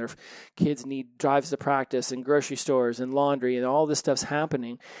sobriety, and their kids need drives to practice and grocery stores and laundry, and all this stuff's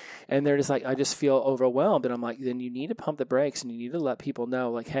happening, and they're just like, I just feel overwhelmed. And I'm like, then you need to pump the brakes, and you need to let people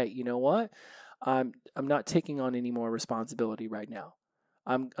know, like, hey, you know what? I'm not taking on any more responsibility right now.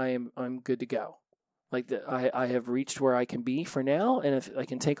 I'm good to go. Like I have reached where I can be for now, and if I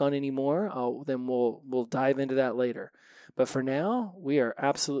can take on any more, then we'll dive into that later. But for now, we are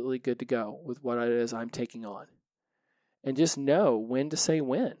absolutely good to go with what it is I'm taking on. And just know when to say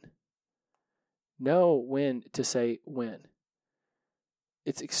when. Know when to say when.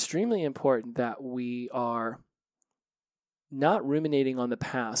 It's extremely important that we are not ruminating on the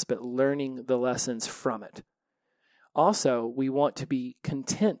past, but learning the lessons from it. Also, we want to be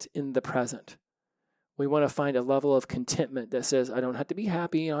content in the present. We want to find a level of contentment that says, I don't have to be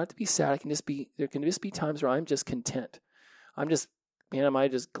happy, I don't have to be sad, there can just be times where I'm just content. Am I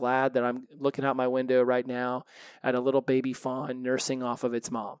just glad that I'm looking out my window right now at a little baby fawn nursing off of its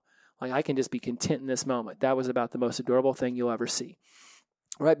mom. Like, I can just be content in this moment. That was about the most adorable thing you'll ever see.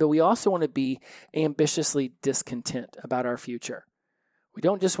 Right? But we also want to be ambitiously discontent about our future. We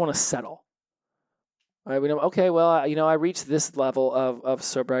don't just want to settle. All right, we know, okay, well, I reached this level of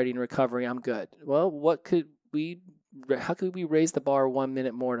sobriety and recovery. I'm good. Well, how could we raise the bar 1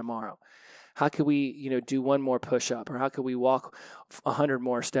 minute more tomorrow? How could we, do one more push-up? Or how could we walk 100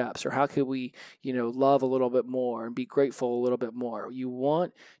 more steps? Or how could we, love a little bit more and be grateful a little bit more? You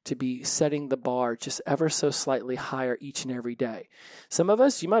want to be setting the bar just ever so slightly higher each and every day. Some of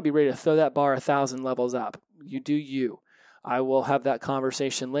us, you might be ready to throw that bar 1,000 levels up. You do you. I will have that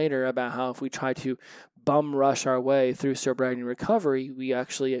conversation later about how if we try to bum rush our way through sobriety and recovery, we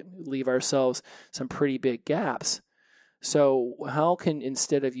actually leave ourselves some pretty big gaps. So how can,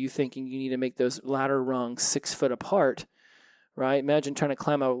 instead of you thinking you need to make those ladder rungs 6 foot apart, right? Imagine trying to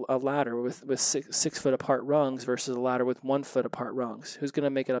climb a ladder with 6 foot apart rungs versus a ladder with 1 foot apart rungs. Who's going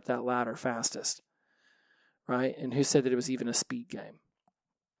to make it up that ladder fastest, right? And who said that it was even a speed game?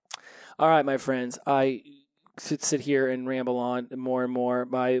 All right, my friends, I could sit here and ramble on more and more.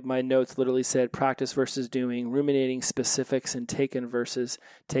 My notes literally said practice versus doing, ruminating specifics, and taken versus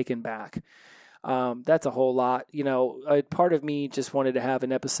taken back. That's a whole lot. A part of me just wanted to have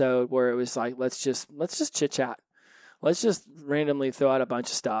an episode where it was like, let's just chit chat. Let's just randomly throw out a bunch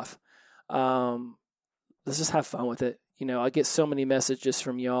of stuff. Let's just have fun with it. I get so many messages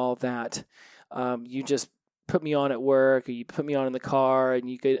from y'all that you just put me on at work, or you put me on in the car, and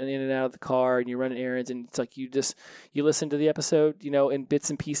you get in and out of the car, and you're running errands, and it's like you listen to the episode, in bits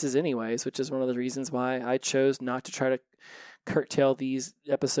and pieces anyways, which is one of the reasons why I chose not to try to curtail these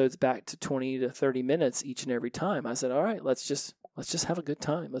episodes back to 20 to 30 minutes each and every time. I said, all right, let's just have a good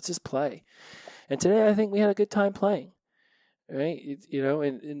time. Let's just play. And today I think we had a good time playing, right?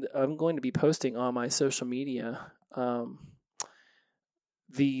 And I'm going to be posting on my social media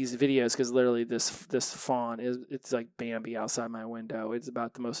these videos, because literally this fawn it's like Bambi outside my window. It's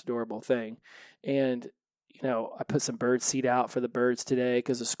about the most adorable thing. And I put some bird seed out for the birds today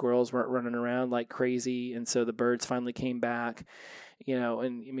because the squirrels weren't running around like crazy. And so the birds finally came back,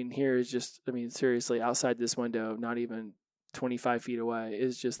 and here is just, seriously, outside this window, not even 25 feet away,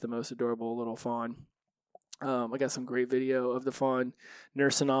 is just the most adorable little fawn. I got some great video of the fawn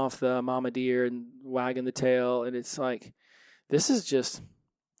nursing off the mama deer and wagging the tail. And it's like, this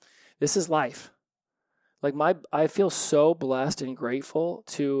is life. Like I feel so blessed and grateful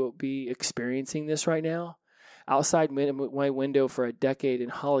to be experiencing this right now. Outside my window for a decade in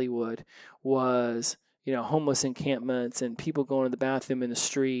Hollywood was, homeless encampments and people going to the bathroom in the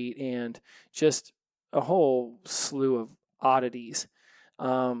street and just a whole slew of oddities.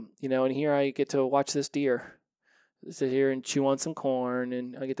 And here I get to watch this deer sit here and chew on some corn,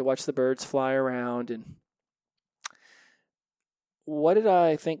 and I get to watch the birds fly around. And what did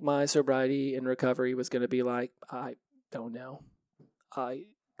I think my sobriety and recovery was going to be like? I don't know. I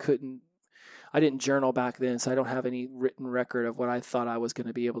didn't journal back then, so I don't have any written record of what I thought I was going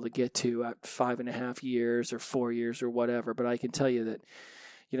to be able to get to at 5.5 years or 4 years or whatever. But I can tell you that,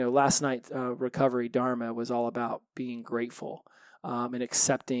 last night, recovery Dharma was all about being grateful and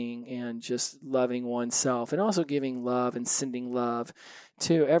accepting and just loving oneself, and also giving love and sending love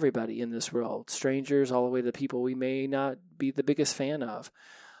to everybody in this world, strangers all the way to people we may not be the biggest fan of.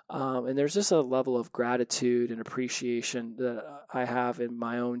 And there's just a level of gratitude and appreciation that I have in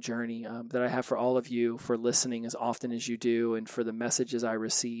my own journey, that I have for all of you for listening as often as you do, and for the messages I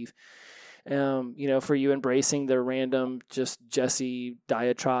receive. For you embracing the random, just Jesse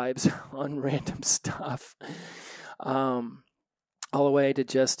diatribes on random stuff, all the way to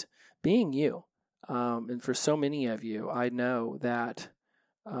just being you. And for so many of you, I know that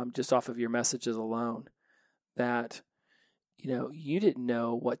just off of your messages alone, that you didn't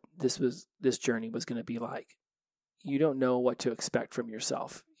know what this journey was going to be like. You don't know what to expect from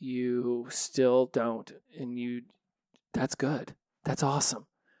yourself. You still don't, and that's good. That's awesome.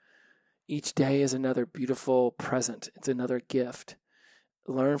 Each day is another beautiful present. It's another gift.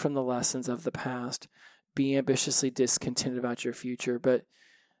 Learn from the lessons of the past. Be ambitiously discontented about your future, but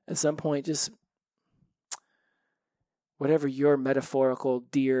at some point, just whatever your metaphorical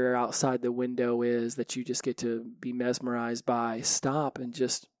deer outside the window is that you just get to be mesmerized by, stop and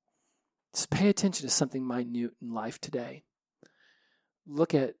just pay attention to something minute in life today.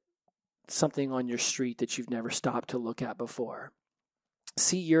 Look at something on your street that you've never stopped to look at before.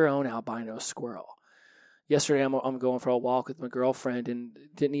 See your own albino squirrel. Yesterday, I'm going for a walk with my girlfriend and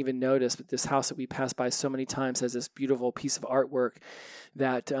didn't even notice, but this house that we passed by so many times has this beautiful piece of artwork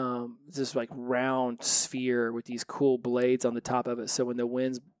that this like round sphere with these cool blades on the top of it. So when the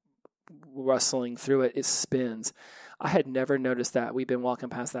wind's rustling through it, it spins. I had never noticed that. We've been walking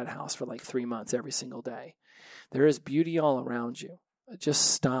past that house for like 3 months every single day. There is beauty all around you.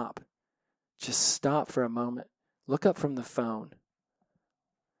 Just stop. Just stop for a moment. Look up from the phone.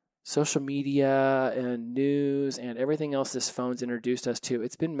 Social media and news and everything else this phone's introduced us to,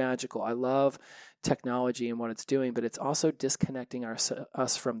 it's been magical. I love technology and what it's doing, but it's also disconnecting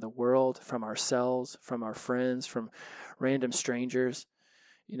us from the world, from ourselves, from our friends, from random strangers.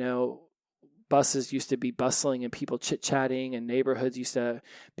 Buses used to be bustling and people chit-chatting, and neighborhoods used to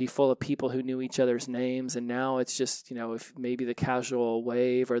be full of people who knew each other's names, and now it's just, if maybe the casual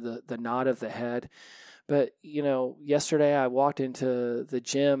wave or the nod of the head. But, yesterday I walked into the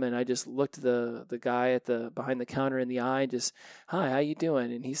gym and I just looked the guy behind the counter in the eye and just, "Hi, how you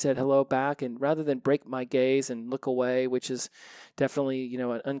doing?" And he said hello back. And rather than break my gaze and look away, which is definitely,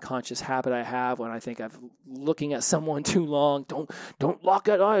 an unconscious habit I have when I think I'm looking at someone too long. Don't lock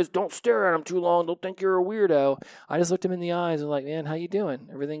at eyes. Don't stare at them too long. Don't think you're a weirdo. I just looked him in the eyes and like, "Man, how you doing?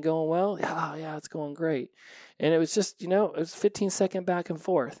 Everything going well?" Yeah, it's going great. And it was just, it was 15-second back and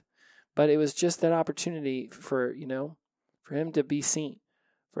forth. But it was just that opportunity for him to be seen,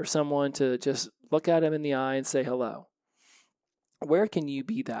 for someone to just look at him in the eye and say hello. Where can you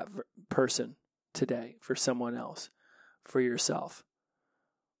be that person today for someone else, for yourself?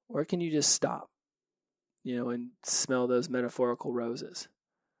 Where can you just stop, and smell those metaphorical roses?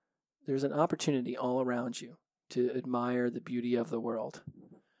 There's an opportunity all around you to admire the beauty of the world.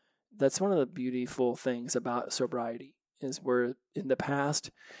 That's one of the beautiful things about sobriety. Is where in the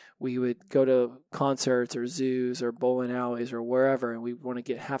past we would go to concerts or zoos or bowling alleys or wherever, and we want to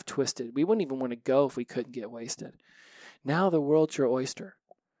get half twisted. We wouldn't even want to go if we couldn't get wasted. Now the world's your oyster,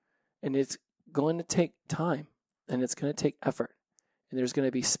 and it's going to take time, and it's going to take effort, and there's going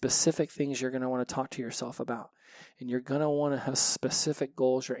to be specific things you're going to want to talk to yourself about, and you're going to want to have specific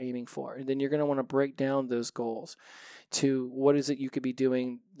goals you're aiming for, and then you're going to want to break down those goals to what is it you could be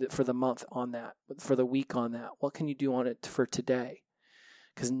doing for the month on that, for the week on that. What can you do on it for today?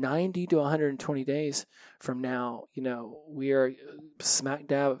 Because 90 to 120 days from now, we are smack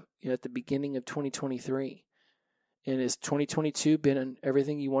dab at the beginning of 2023. And has 2022 been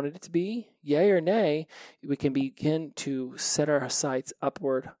everything you wanted it to be? Yay or nay, we can begin to set our sights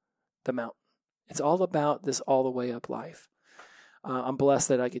upward the mountain. It's all about this all the way up life. I'm blessed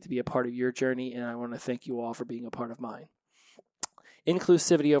that I get to be a part of your journey, and I want to thank you all for being a part of mine.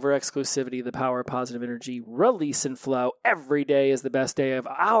 Inclusivity over exclusivity, the power of positive energy, release and flow. Every day is the best day of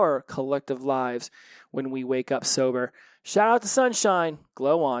our collective lives when we wake up sober. Shout out to sunshine.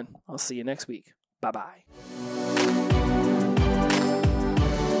 Glow on. I'll see you next week. Bye-bye.